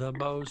 The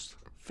most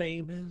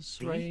famous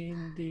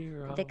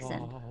reindeer of Vixen.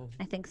 all.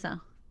 I think so.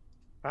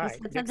 All right,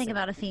 It's something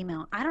about a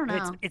female. I don't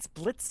know. It's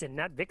Blitzen,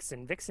 not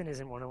Vixen. Vixen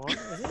isn't one of them,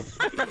 is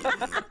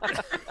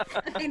it?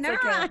 Okay,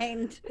 never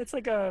mind. It's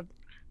like a...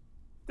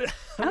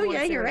 Oh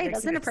yeah, you're right.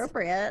 That's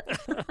inappropriate.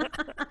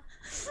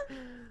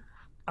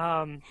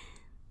 I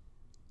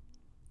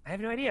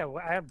have no idea.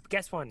 I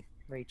guess one,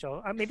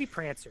 Rachel. Maybe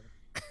Prancer.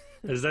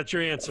 Is that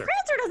your answer?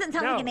 Prancer doesn't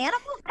sound like an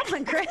animal. Come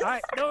on, Chris. All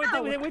right.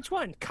 No, which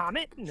one?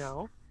 Comet?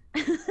 No.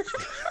 This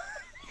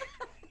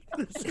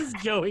is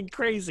going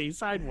crazy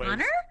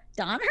sideways.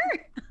 Donner?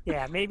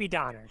 Yeah, maybe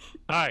Donner.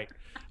 All right.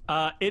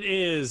 It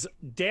is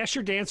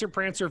Dasher, Dancer,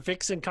 Prancer,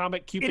 Vixen,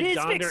 Comet, Cupid,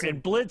 Donner, Vixen.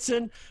 and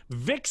Blitzen.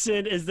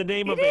 Vixen is the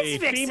name of a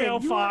female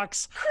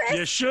fox.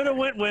 You should have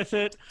went with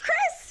it.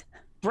 Chris!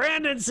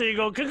 Brandon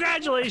Siegel,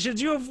 congratulations.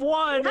 You have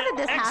won How did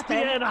this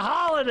XPN happen?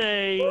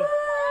 Holiday.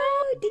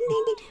 Ding,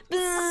 ding,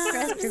 ding.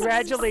 Chris.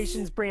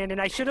 Congratulations, Brandon.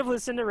 I should have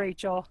listened to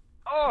Rachel.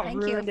 Oh, Thank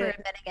you for ruined it.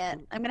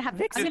 admitting it. I'm gonna have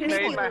Vixen I'm just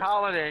gonna made make my you.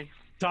 holiday.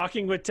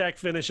 Talking with Tech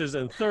finishes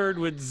in third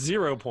with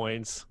 0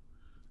 points.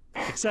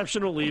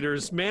 Exceptional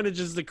leaders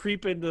manages to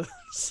creep into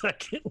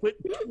second with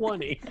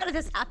 20. How did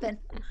this happen?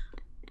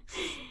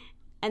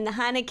 And the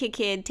Hanukkah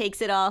kid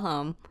takes it all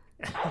home.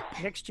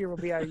 Next year will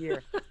be our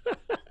year.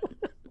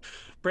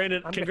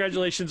 Brandon,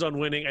 congratulations on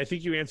winning. I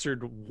think you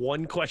answered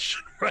one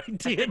question right.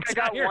 I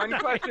got one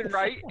question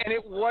right, and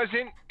it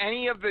wasn't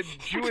any of the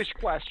Jewish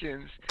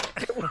questions.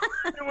 It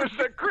was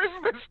the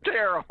Christmas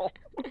Carol.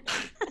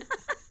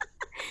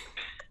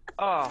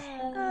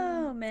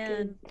 Oh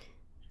man.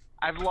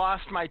 I've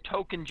lost my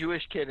token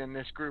Jewish kid in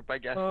this group, I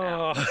guess,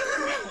 now.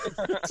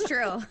 It's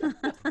true.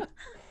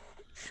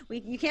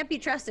 You can't be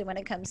trusted when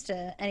it comes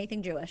to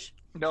anything Jewish.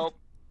 Nope.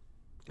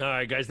 All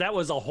right, guys, that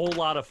was a whole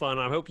lot of fun.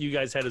 I hope you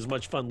guys had as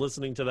much fun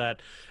listening to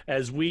that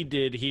as we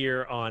did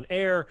here on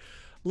air.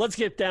 Let's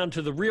get down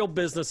to the real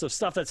business of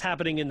stuff that's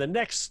happening in the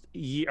next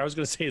year. I was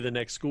going to say the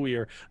next school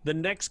year, the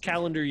next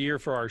calendar year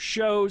for our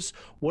shows.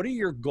 What are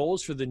your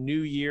goals for the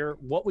new year?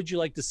 What would you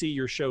like to see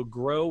your show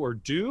grow or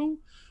do?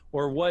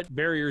 Or what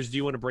barriers do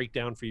you want to break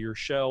down for your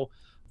show?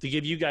 To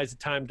give you guys the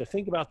time to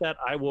think about that,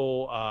 I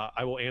will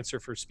answer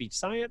for Speech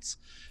Science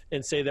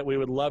and say that we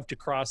would love to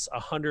cross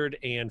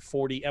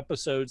 140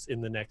 episodes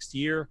in the next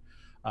year.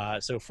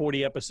 So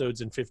 40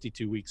 episodes in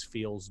 52 weeks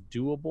feels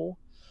doable.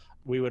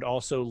 We would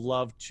also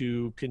love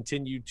to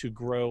continue to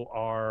grow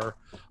our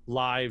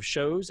live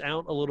shows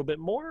out a little bit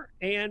more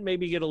and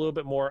maybe get a little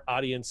bit more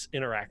audience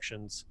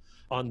interactions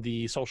on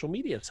the social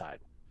media side.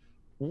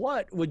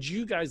 What would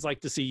you guys like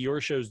to see your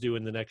shows do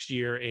in the next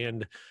year,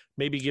 and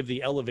maybe give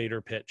the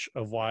elevator pitch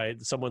of why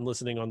someone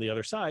listening on the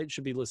other side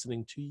should be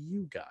listening to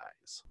you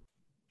guys?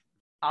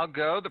 I'll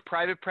go. The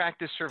Private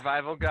Practice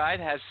Survival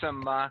Guide has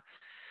some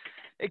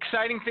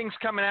exciting things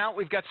coming out.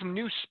 We've got some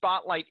new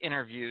spotlight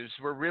interviews.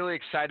 We're really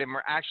excited.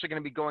 We're actually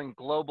going to be going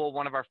global.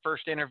 One of our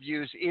first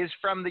interviews is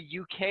from the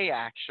UK,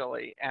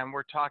 actually, and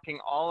we're talking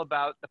all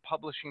about the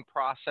publishing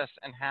process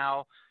and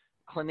how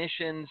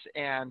clinicians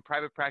and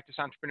private practice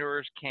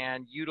entrepreneurs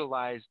can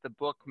utilize the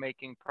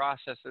book-making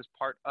process as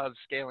part of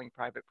scaling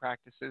private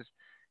practices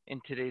in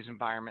today's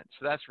environment.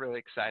 So that's really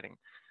exciting.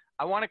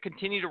 I want to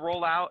continue to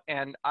roll out,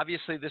 and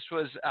obviously this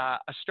was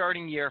a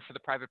starting year for the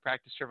Private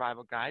Practice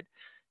Survival Guide.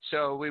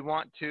 So we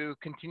want to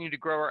continue to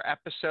grow our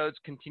episodes,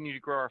 continue to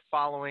grow our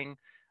following.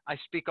 I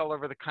speak all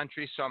over the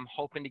country, so I'm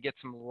hoping to get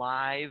some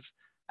live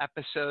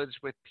episodes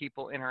with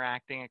people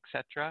interacting,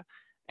 etc.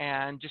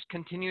 And just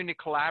continuing to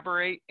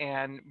collaborate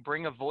and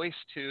bring a voice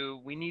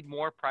to, we need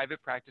more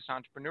private practice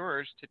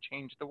entrepreneurs to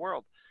change the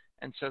world.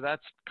 And so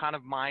that's kind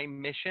of my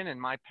mission and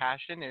my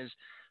passion is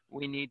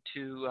we need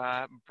to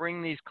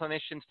bring these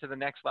clinicians to the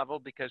next level,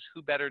 because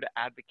who better to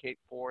advocate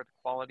for the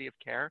quality of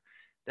care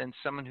than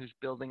someone who's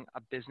building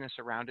a business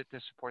around it to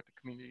support the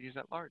communities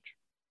at large.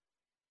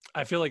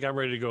 I feel like I'm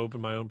ready to go open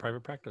my own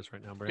private practice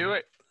right now, Brandon. Do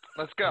it.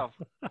 Let's go.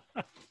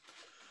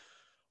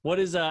 What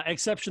is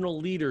Exceptional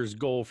Leaders'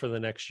 goal for the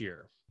next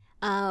year?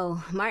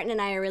 Oh, Martin and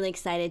I are really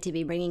excited to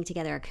be bringing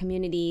together our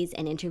communities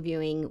and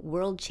interviewing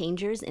world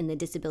changers in the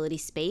disability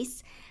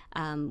space.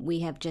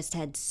 We have just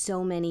had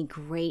so many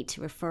great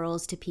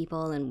referrals to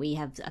people, and we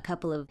have a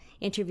couple of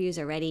interviews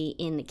already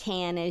in the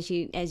can, as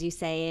you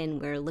say, and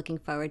we're looking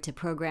forward to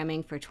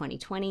programming for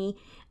 2020.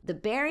 The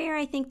barrier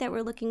I think that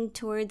we're looking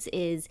towards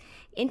is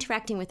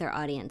interacting with our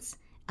audience.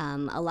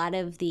 A lot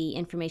of the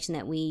information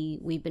that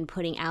we've been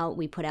putting out,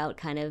 we put out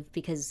kind of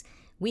because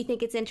we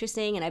think it's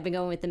interesting, and I've been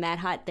going with the Mad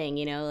Hot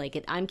thing,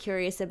 I'm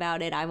curious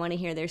about it. I want to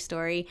hear their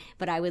story,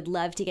 but I would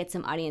love to get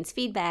some audience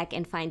feedback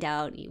and find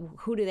out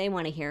who do they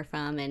want to hear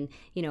from, and,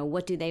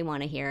 what do they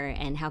want to hear,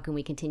 and how can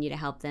we continue to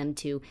help them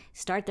to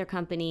start their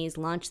companies,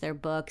 launch their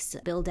books,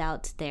 build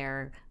out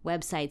their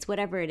websites,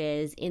 whatever it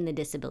is in the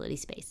disability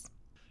space.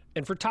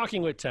 And for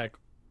Talking with Tech,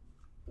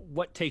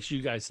 what takes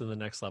you guys to the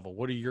next level?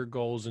 What are your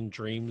goals and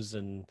dreams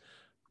and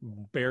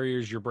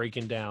barriers you're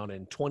breaking down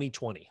in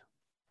 2020?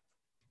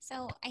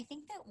 So I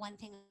think that one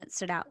thing that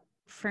stood out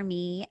for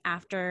me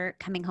after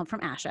coming home from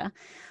ASHA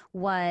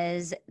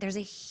was there's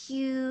a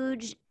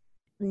huge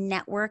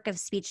network of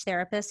speech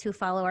therapists who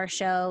follow our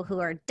show, who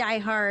are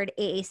diehard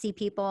AAC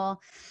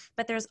people,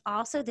 but there's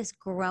also this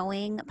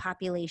growing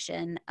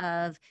population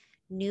of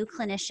new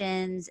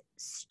clinicians,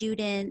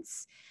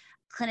 students,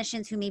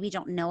 clinicians who maybe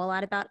don't know a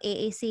lot about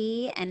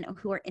AAC and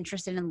who are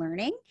interested in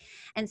learning.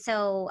 And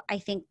so I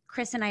think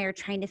Chris and I are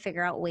trying to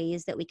figure out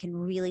ways that we can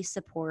really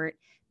support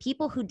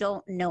people who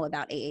don't know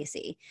about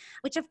AAC,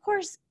 which of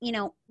course,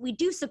 we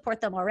do support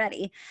them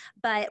already,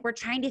 but we're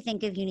trying to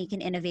think of unique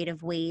and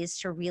innovative ways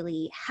to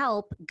really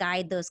help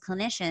guide those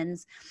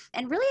clinicians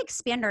and really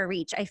expand our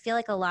reach. I feel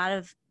like a lot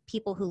of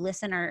people who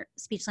listen are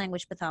speech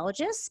language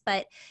pathologists,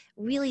 but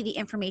really the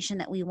information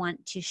that we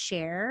want to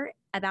share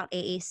about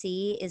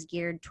AAC is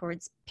geared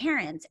towards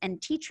parents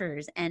and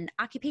teachers and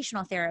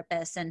occupational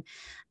therapists and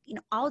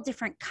all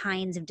different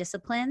kinds of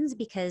disciplines,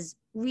 because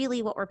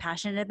really what we're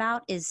passionate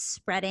about is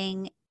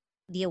spreading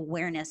the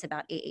awareness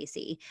about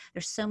AAC.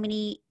 There's so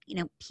many,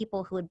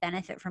 people who would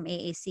benefit from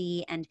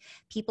AAC and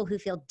people who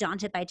feel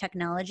daunted by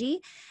technology.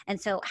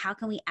 And so how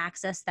can we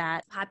access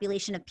that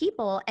population of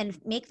people and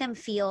make them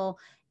feel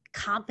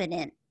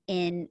competent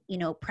in,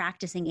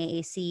 practicing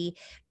AAC,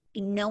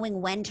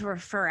 knowing when to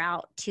refer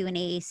out to an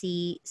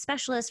AAC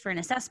specialist for an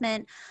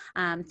assessment,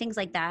 things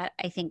like that.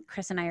 I think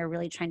Chris and I are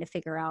really trying to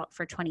figure out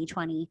for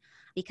 2020,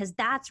 because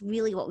that's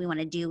really what we want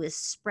to do is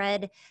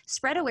spread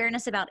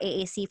awareness about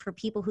AAC for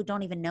people who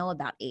don't even know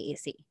about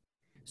AAC.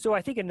 So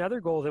I think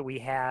another goal that we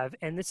have,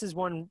 and this is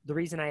the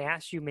reason I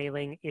asked you,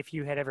 Mei-Ling, if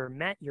you had ever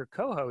met your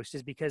co-host,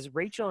 is because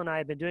Rachel and I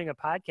have been doing a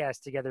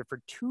podcast together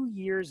for 2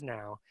 years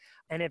now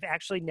and have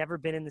actually never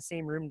been in the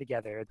same room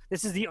together.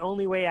 This is the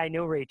only way I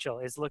know Rachel,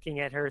 is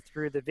looking at her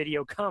through the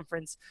video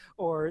conference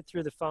or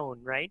through the phone,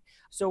 right?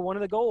 So one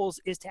of the goals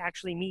is to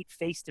actually meet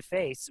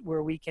face-to-face,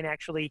 where we can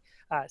actually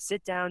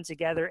sit down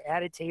together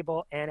at a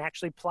table and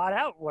actually plot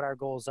out what our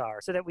goals are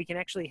so that we can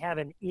actually have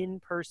an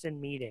in-person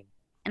meeting.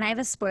 And I have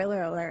a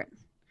spoiler alert.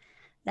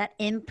 That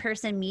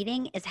in-person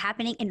meeting is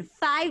happening in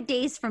 5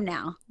 days from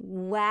now.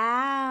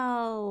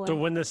 Wow. So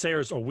when this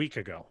airs, a week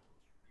ago.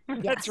 Yes.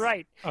 That's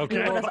right.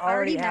 Okay. It has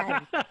already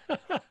happened.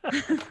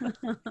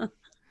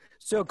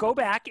 So go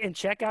back and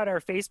check out our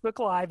Facebook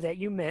Live that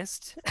you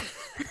missed.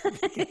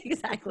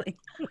 Exactly.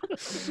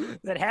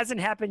 That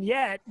hasn't happened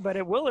yet, but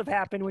it will have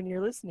happened when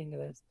you're listening to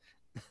this.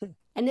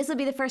 And this will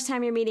be the first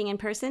time you're meeting in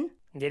person?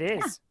 It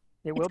is.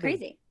 Yeah, it will it's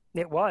crazy.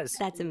 Be. It was.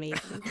 That's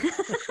amazing.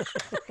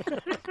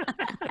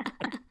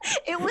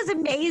 It was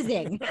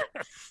amazing.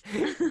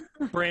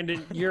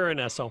 Brandon, you're an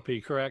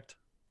SLP, correct?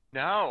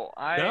 No,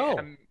 I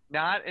am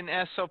not an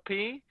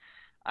SLP.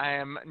 I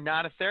am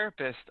not a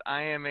therapist.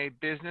 I am a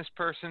business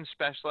person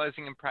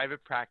specializing in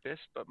private practice,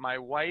 but my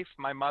wife,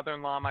 my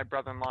mother-in-law, my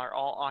brother-in-law are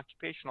all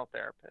occupational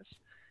therapists.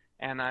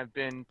 And I've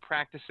been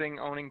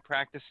owning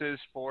practices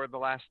for the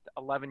last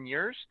 11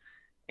 years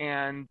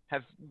and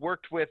have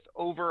worked with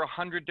over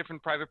 100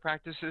 different private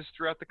practices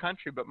throughout the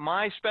country. But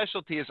my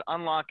specialty is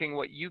unlocking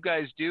what you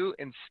guys do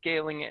and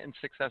scaling it in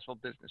successful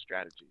business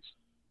strategies.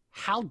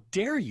 How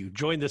dare you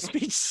join the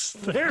speech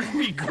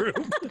therapy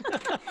group?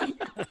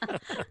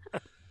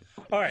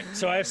 All right,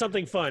 so I have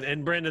something fun.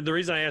 And Brandon, the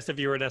reason I asked if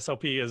you were an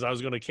SLP is I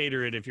was going to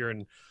cater it if you're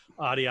an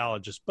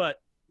audiologist, but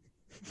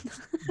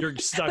you're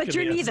stuck but in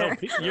you're the neither.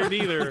 SLP. You're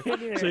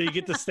neither, so you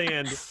get to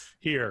stand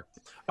here.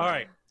 All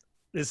right.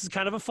 This is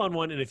kind of a fun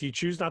one, and if you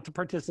choose not to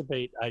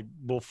participate, I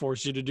will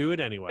force you to do it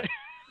anyway.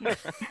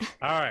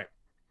 All right.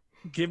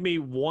 Give me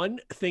one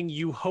thing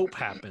you hope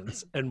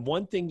happens and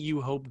one thing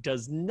you hope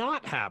does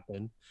not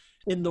happen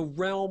in the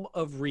realm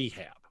of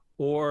rehab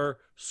or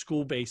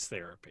school-based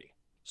therapy.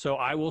 So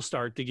I will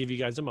start to give you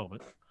guys a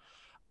moment.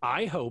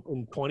 I hope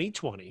in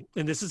 2020,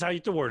 and this is how you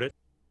have to word it,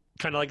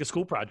 kind of like a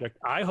school project.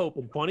 I hope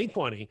in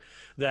 2020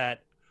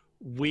 that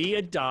we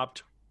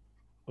adopt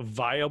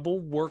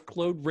viable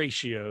workload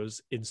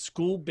ratios in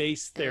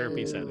school-based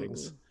therapy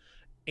settings.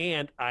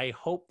 And I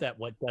hope that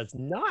what does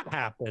not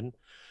happen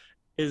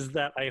is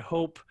that I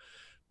hope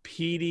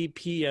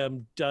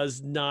PDPM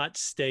does not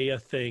stay a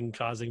thing,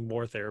 causing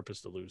more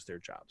therapists to lose their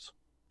jobs.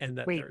 And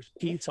that there's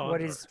peace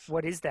on earth.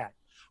 What is that?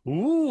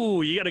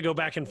 Ooh, you got to go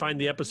back and find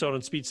the episode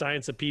on speech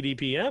science of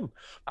PDPM.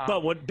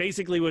 But what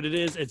it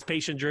is, it's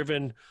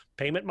patient-driven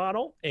payment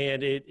model,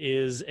 and it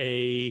is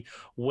a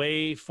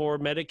way for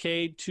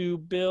Medicaid to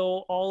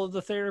bill all of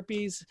the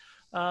therapies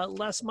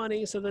less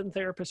money, so then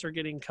therapists are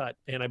getting cut.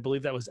 And I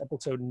believe that was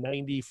episode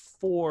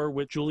 94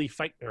 with Julie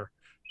Feitner.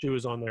 She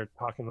was on there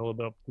talking a little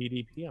bit about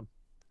PDPM.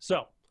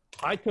 So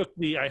I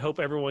hope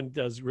everyone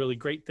does really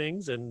great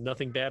things and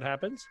nothing bad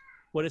happens.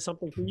 What is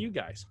something for you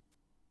guys?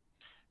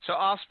 So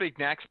I'll speak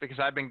next because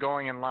I've been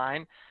going in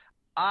line.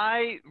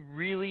 I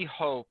really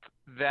hope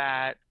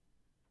that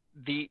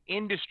the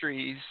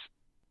industries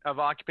of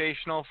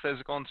occupational,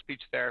 physical, and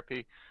speech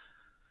therapy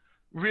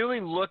really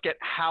look at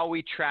how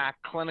we track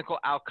clinical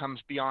outcomes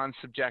beyond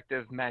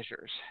subjective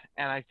measures.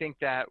 And I think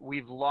that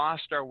we've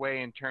lost our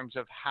way in terms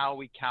of how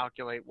we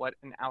calculate what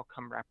an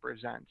outcome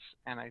represents.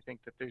 And I think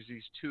that there's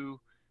these two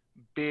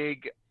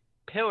big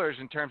pillars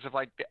in terms of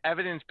like the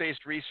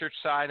evidence-based research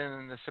side and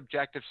then the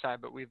subjective side,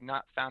 but we've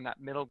not found that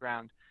middle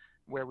ground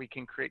where we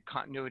can create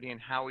continuity in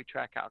how we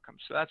track outcomes.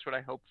 So that's what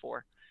I hope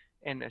for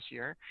in this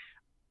year.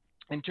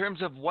 In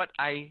terms of what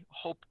I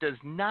hope does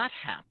not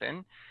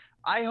happen,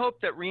 I hope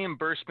that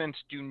reimbursements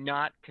do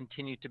not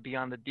continue to be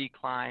on the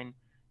decline,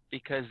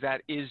 because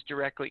that is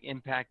directly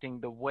impacting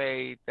the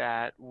way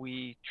that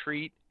we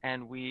treat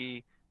and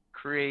we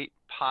create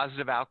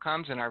positive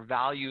outcomes, and our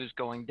value is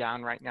going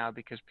down right now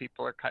because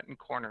people are cutting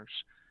corners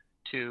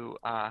to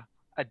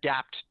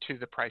adapt to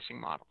the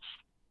pricing models.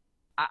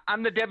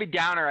 I'm the Debbie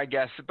Downer, I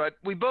guess, but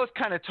we both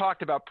kind of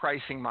talked about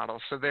pricing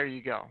models, so there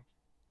you go.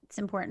 It's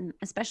important,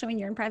 especially when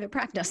you're in private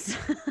practice.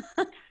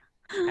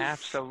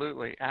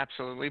 Absolutely,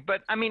 absolutely.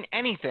 But I mean,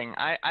 anything.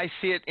 I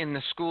see it in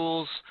the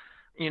schools.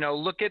 You know,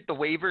 look at the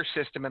waiver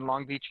system in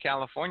Long Beach,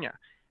 California.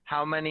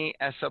 How many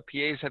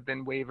SLPAs have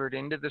been waivered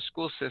into the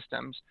school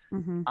systems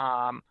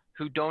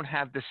who don't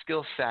have the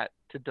skill set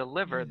to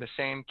deliver the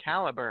same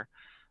caliber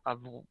of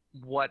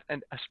what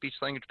a speech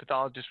language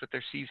pathologist with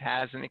their Cs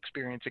has and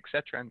experience, et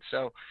cetera. And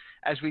so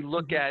as we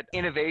look at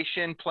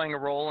innovation playing a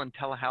role in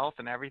telehealth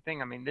and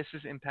everything, I mean, this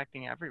is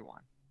impacting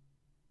everyone.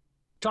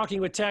 Talking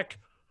with Tech,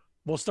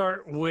 we'll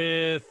start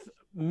with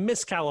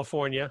Miss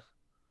California.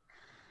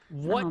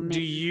 What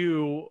do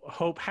you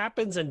hope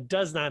happens and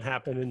does not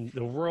happen in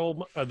the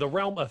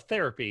realm of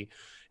therapy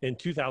in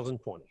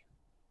 2020?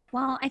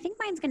 Well, I think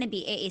mine's going to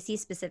be AAC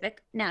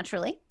specific,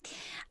 naturally.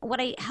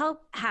 What I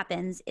hope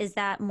happens is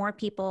that more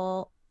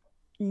people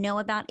know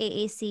about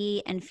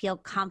AAC and feel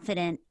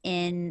confident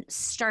in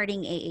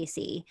starting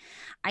AAC.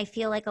 I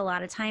feel like a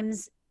lot of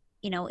times,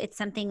 you know, it's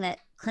something that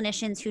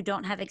clinicians who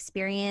don't have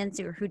experience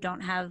or who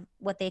don't have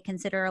what they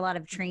consider a lot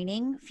of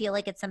training feel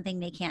like it's something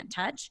they can't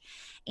touch.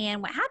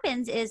 And what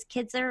happens is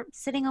kids are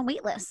sitting on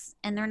wait lists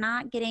and they're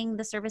not getting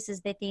the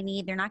services that they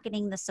need. They're not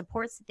getting the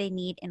supports that they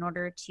need in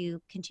order to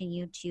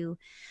continue to,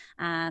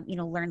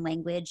 learn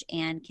language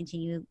and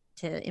continue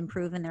to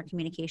improve in their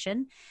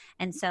communication.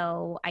 And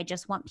so I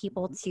just want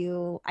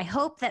I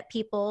hope that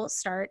people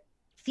start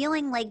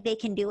feeling like they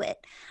can do it,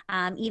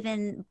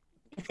 even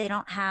if they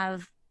don't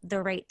have the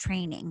right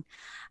training.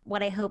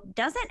 What I hope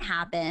doesn't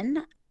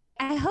happen,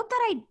 I hope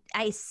that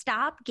I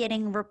stop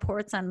getting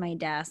reports on my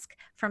desk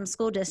from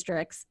school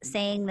districts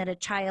saying that a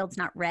child's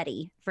not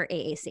ready for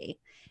AAC.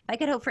 If I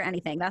could hope for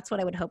anything, that's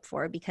what I would hope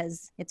for,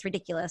 because it's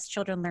ridiculous.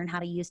 Children learn how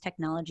to use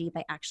technology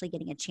by actually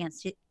getting a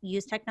chance to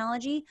use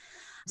technology.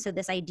 So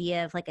this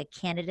idea of like a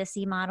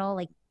candidacy model,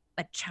 like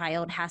a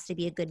child has to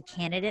be a good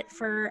candidate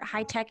for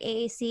high-tech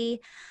AAC,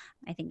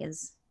 I think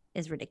is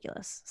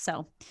ridiculous.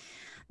 So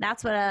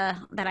that's what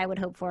that I would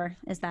hope for,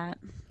 is that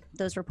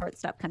those reports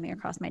stop coming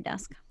across my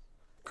desk.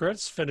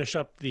 Let's finish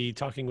up the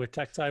Talking with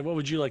Tech side. What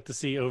would you like to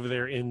see over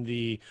there in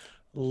the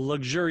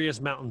luxurious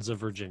mountains of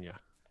Virginia?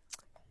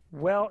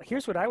 Well,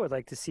 here's what I would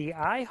like to see.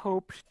 I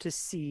hope to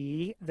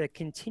see the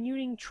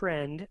continuing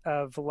trend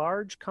of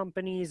large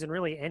companies, and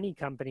really any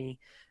company,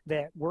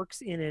 that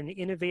works in an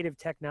innovative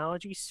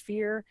technology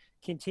sphere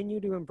continue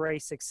to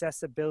embrace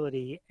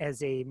accessibility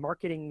as a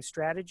marketing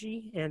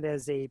strategy and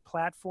as a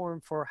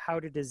platform for how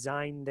to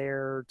design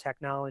their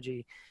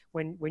technology.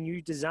 When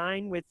you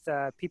design with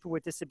people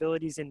with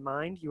disabilities in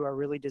mind, you are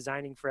really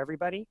designing for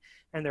everybody.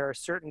 And there are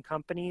certain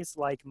companies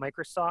like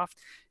Microsoft.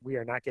 We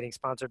are not getting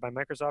sponsored by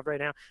Microsoft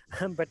right now,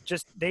 but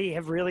just they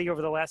have really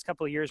over the last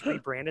couple of years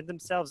rebranded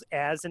themselves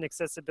as an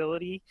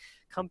accessibility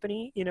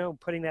company,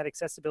 putting that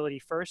accessibility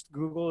first.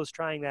 Google is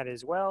trying that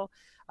as well.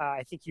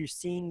 I think you're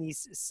seeing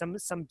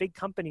some big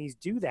companies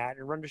do that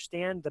and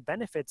understand the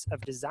benefits of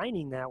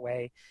designing that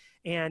way.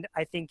 And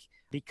I think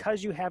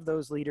because you have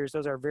those leaders,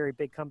 those are very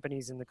big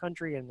companies in the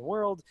country and the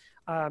world,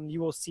 you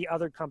will see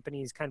other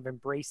companies kind of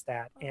embrace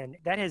that. And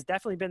that has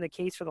definitely been the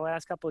case for the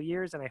last couple of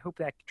years, and I hope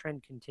that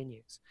trend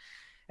continues.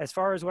 As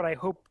far as what I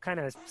hope kind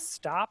of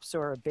stops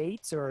or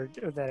abates or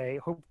that I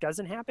hope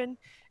doesn't happen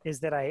is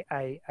that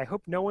I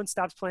hope no one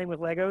stops playing with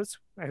Legos.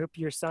 I hope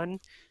your son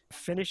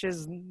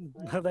finishes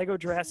the Lego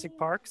Jurassic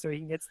Park so he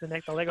can get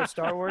the Lego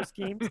Star Wars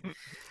games.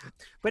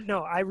 But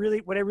no,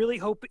 what I really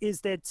hope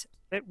is that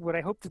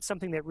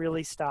something that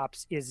really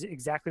stops is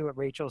exactly what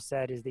Rachel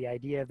said, is the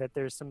idea that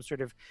there's some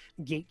sort of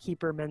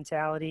gatekeeper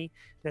mentality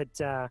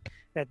that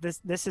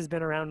this has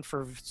been around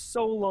for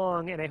so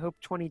long, and I hope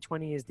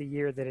 2020 is the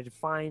year that it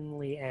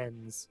finally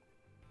ends.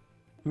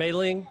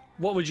 Mei-Ling,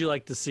 what would you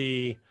like to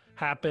see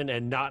happen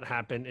and not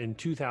happen in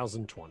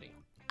 2020?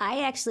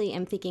 I actually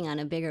am thinking on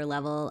a bigger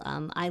level.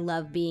 I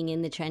love being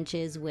in the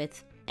trenches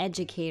with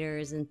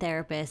educators and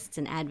therapists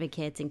and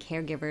advocates and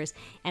caregivers.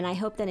 And I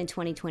hope that in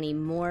 2020,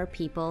 more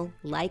people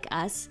like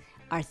us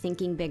are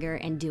thinking bigger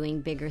and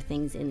doing bigger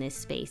things in this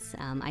space.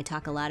 I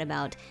talk a lot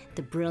about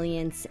the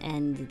brilliance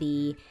and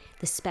the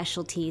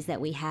specialties that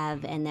we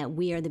have, and that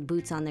we are the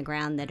boots on the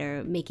ground that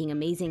are making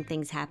amazing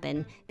things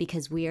happen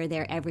because we are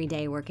there every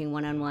day working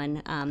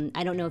one-on-one.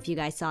 I don't know if you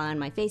guys saw on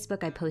my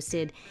Facebook, I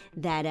posted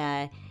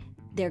that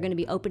they're going to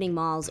be opening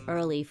malls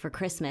early for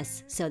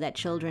Christmas so that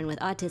children with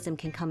autism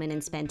can come in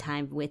and spend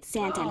time with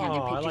Santa and have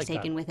their pictures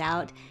taken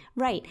without.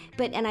 Right.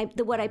 But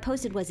what I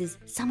posted is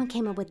someone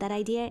came up with that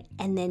idea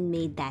and then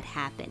made that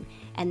happen.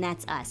 And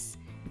that's us.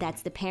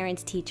 That's the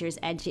parents, teachers,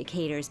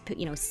 educators,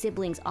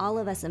 siblings, all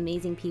of us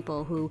amazing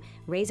people who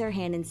raise our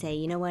hand and say,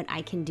 you know what,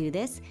 I can do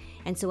this.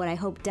 And so what I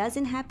hope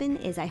doesn't happen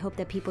is I hope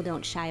that people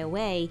don't shy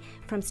away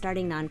from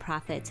starting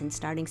nonprofits and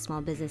starting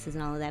small businesses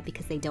and all of that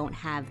because they don't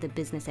have the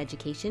business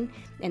education.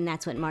 And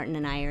that's what Martin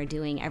and I are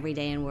doing every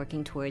day and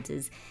working towards,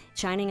 is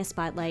shining a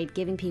spotlight,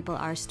 giving people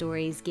our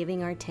stories,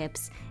 giving our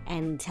tips,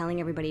 and telling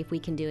everybody if we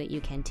can do it, you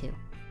can too.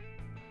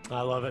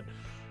 I love it.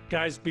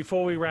 Guys,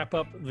 before we wrap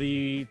up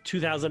the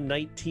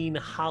 2019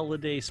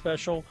 holiday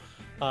special,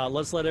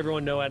 let's let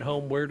everyone know at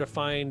home where to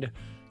find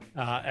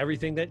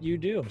everything that you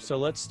do. So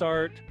let's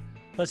start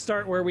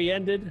where we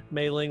ended.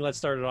 Mei-Ling, let's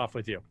start it off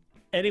with you.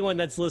 Anyone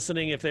that's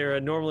listening, if they're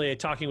normally a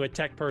Talking with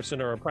Tech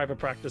person or a private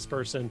practice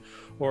person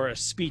or a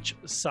speech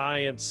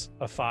science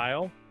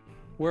file,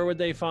 where would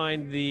they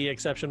find the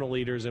exceptional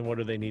leaders, and what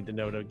do they need to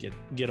know to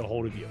get a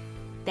hold of you?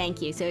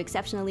 Thank you. So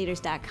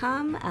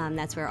exceptionalleaders.com,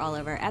 that's where all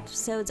of our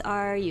episodes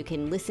are. You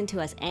can listen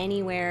to us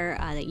anywhere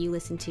that you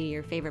listen to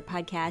your favorite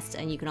podcasts.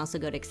 And you can also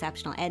go to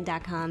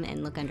exceptionaled.com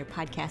and look under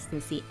podcasts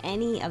and see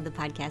any of the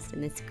podcasts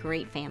in this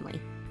great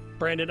family.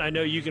 Brandon, I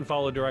know you can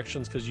follow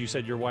directions because you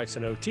said your wife's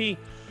an OT.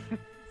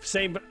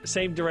 Same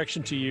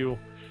direction to you.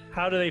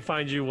 How do they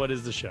find you? What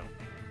is the show?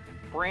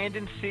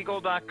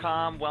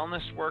 BrandonSiegel.com,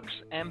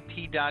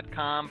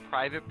 WellnessWorksMP.com,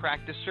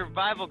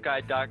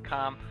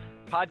 PrivatePracticeSurvivalGuide.com.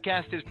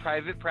 Podcast is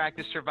Private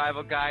Practice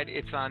Survival Guide.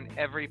 It's on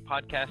every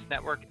podcast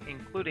network,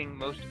 including,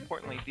 most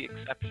importantly, the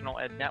Exceptional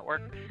Ed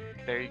Network.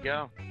 There you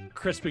go.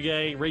 Chris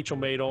Begay, Rachel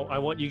Madel, I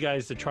want you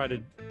guys to try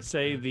to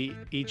say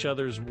each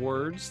other's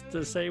words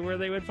to say where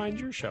they would find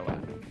your show at.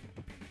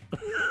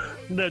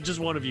 No, just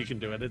one of you can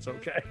do it. It's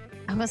okay.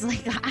 I was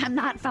like, I'm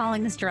not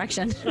following this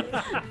direction.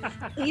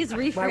 Please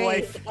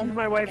rephrase.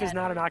 My wife is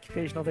not an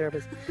occupational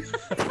therapist.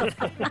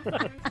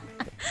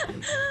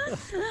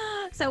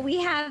 So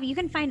you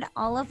can find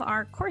all of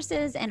our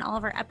courses and all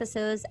of our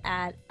episodes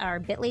at our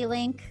bit.ly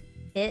link,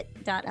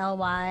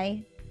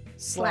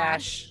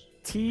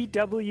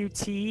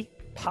 bit.ly/TWT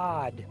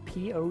pod,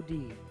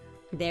 POD.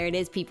 There it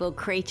is, people.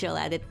 Rachel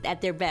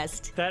at their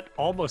best. That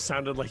almost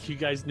sounded like you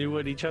guys knew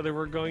what each other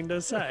were going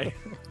to say.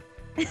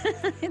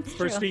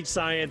 For Speech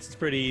Science, it's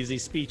pretty easy.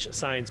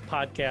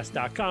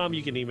 SpeechSciencePodcast.com.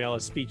 You can email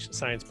us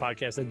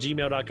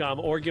SpeechSciencePodcast@gmail.com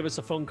or give us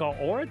a phone call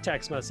or a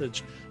text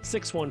message,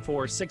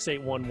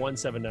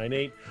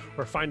 614-681-1798,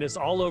 or find us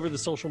all over the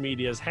social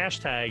medias,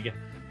 #SSPod.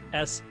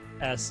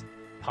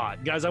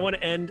 Guys, I want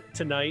to end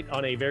tonight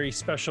on a very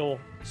special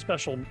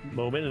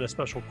moment and a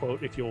special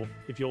quote, if you'll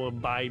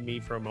imbibe me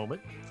for a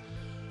moment.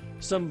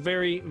 Some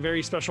very,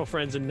 very special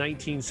friends in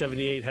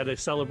 1978 had to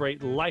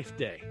celebrate Life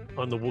Day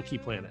on the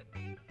Wookiee planet.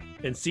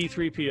 And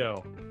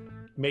C-3PO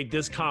made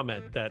this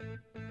comment that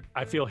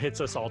I feel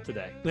hits us all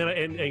today,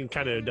 and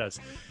kind of does.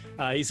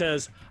 He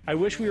says, I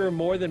wish we were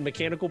more than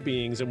mechanical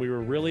beings and we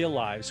were really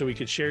alive so we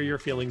could share your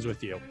feelings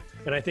with you.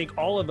 And I think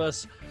all of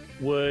us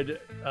would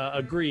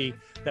agree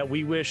that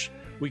we wish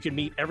we could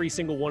meet every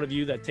single one of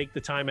you that take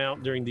the time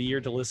out during the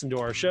year to listen to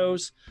our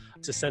shows,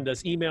 to send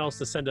us emails,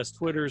 to send us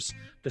Twitters,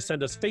 to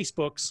send us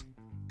Facebooks,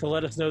 to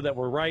let us know that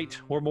we're right,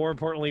 or more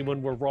importantly,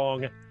 when we're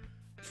wrong.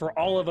 For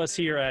all of us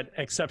here at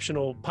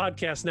Exceptional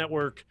Podcast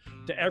Network,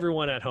 to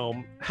everyone at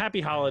home,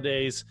 happy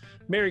holidays,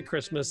 Merry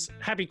Christmas,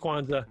 Happy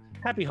Kwanzaa,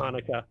 Happy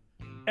Hanukkah,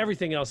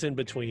 everything else in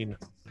between.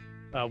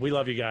 We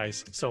love you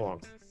guys. So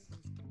long.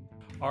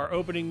 Our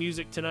opening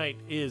music tonight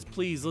is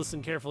Please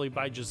Listen Carefully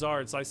by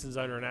Jazar. It's licensed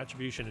under an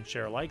attribution and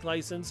share alike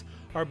license.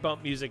 Our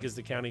bump music is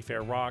the County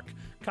Fair Rock,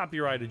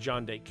 copyrighted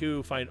John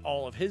Deku. Find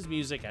all of his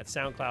music at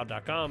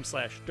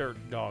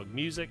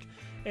soundcloud.com/dirtdogmusic.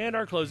 And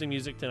our closing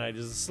music tonight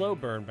is A Slow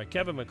Burn by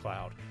Kevin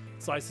MacLeod.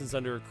 It's licensed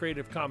under a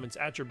Creative Commons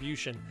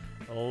attribution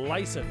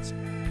license.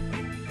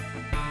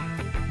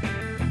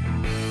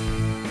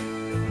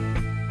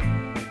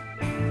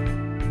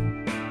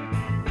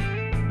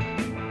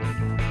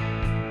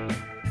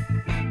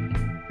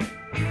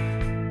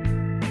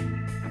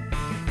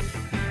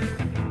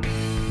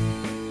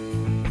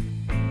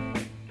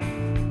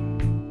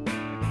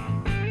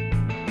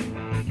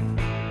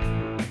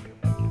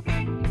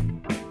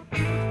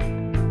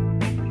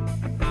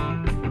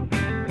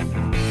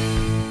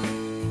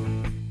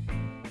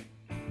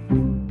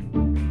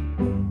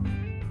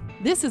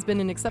 This has been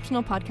an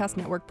Exceptional Podcast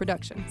Network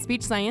production.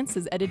 Speech Science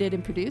is edited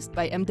and produced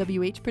by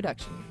MWH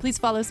Production. Please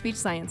follow Speech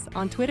Science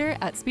on Twitter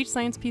at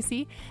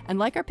SpeechSciencePC and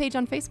like our page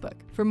on Facebook.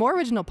 For more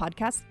original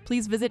podcasts,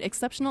 please visit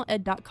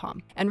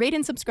exceptionaled.com and rate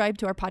and subscribe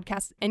to our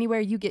podcast anywhere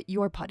you get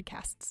your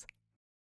podcasts.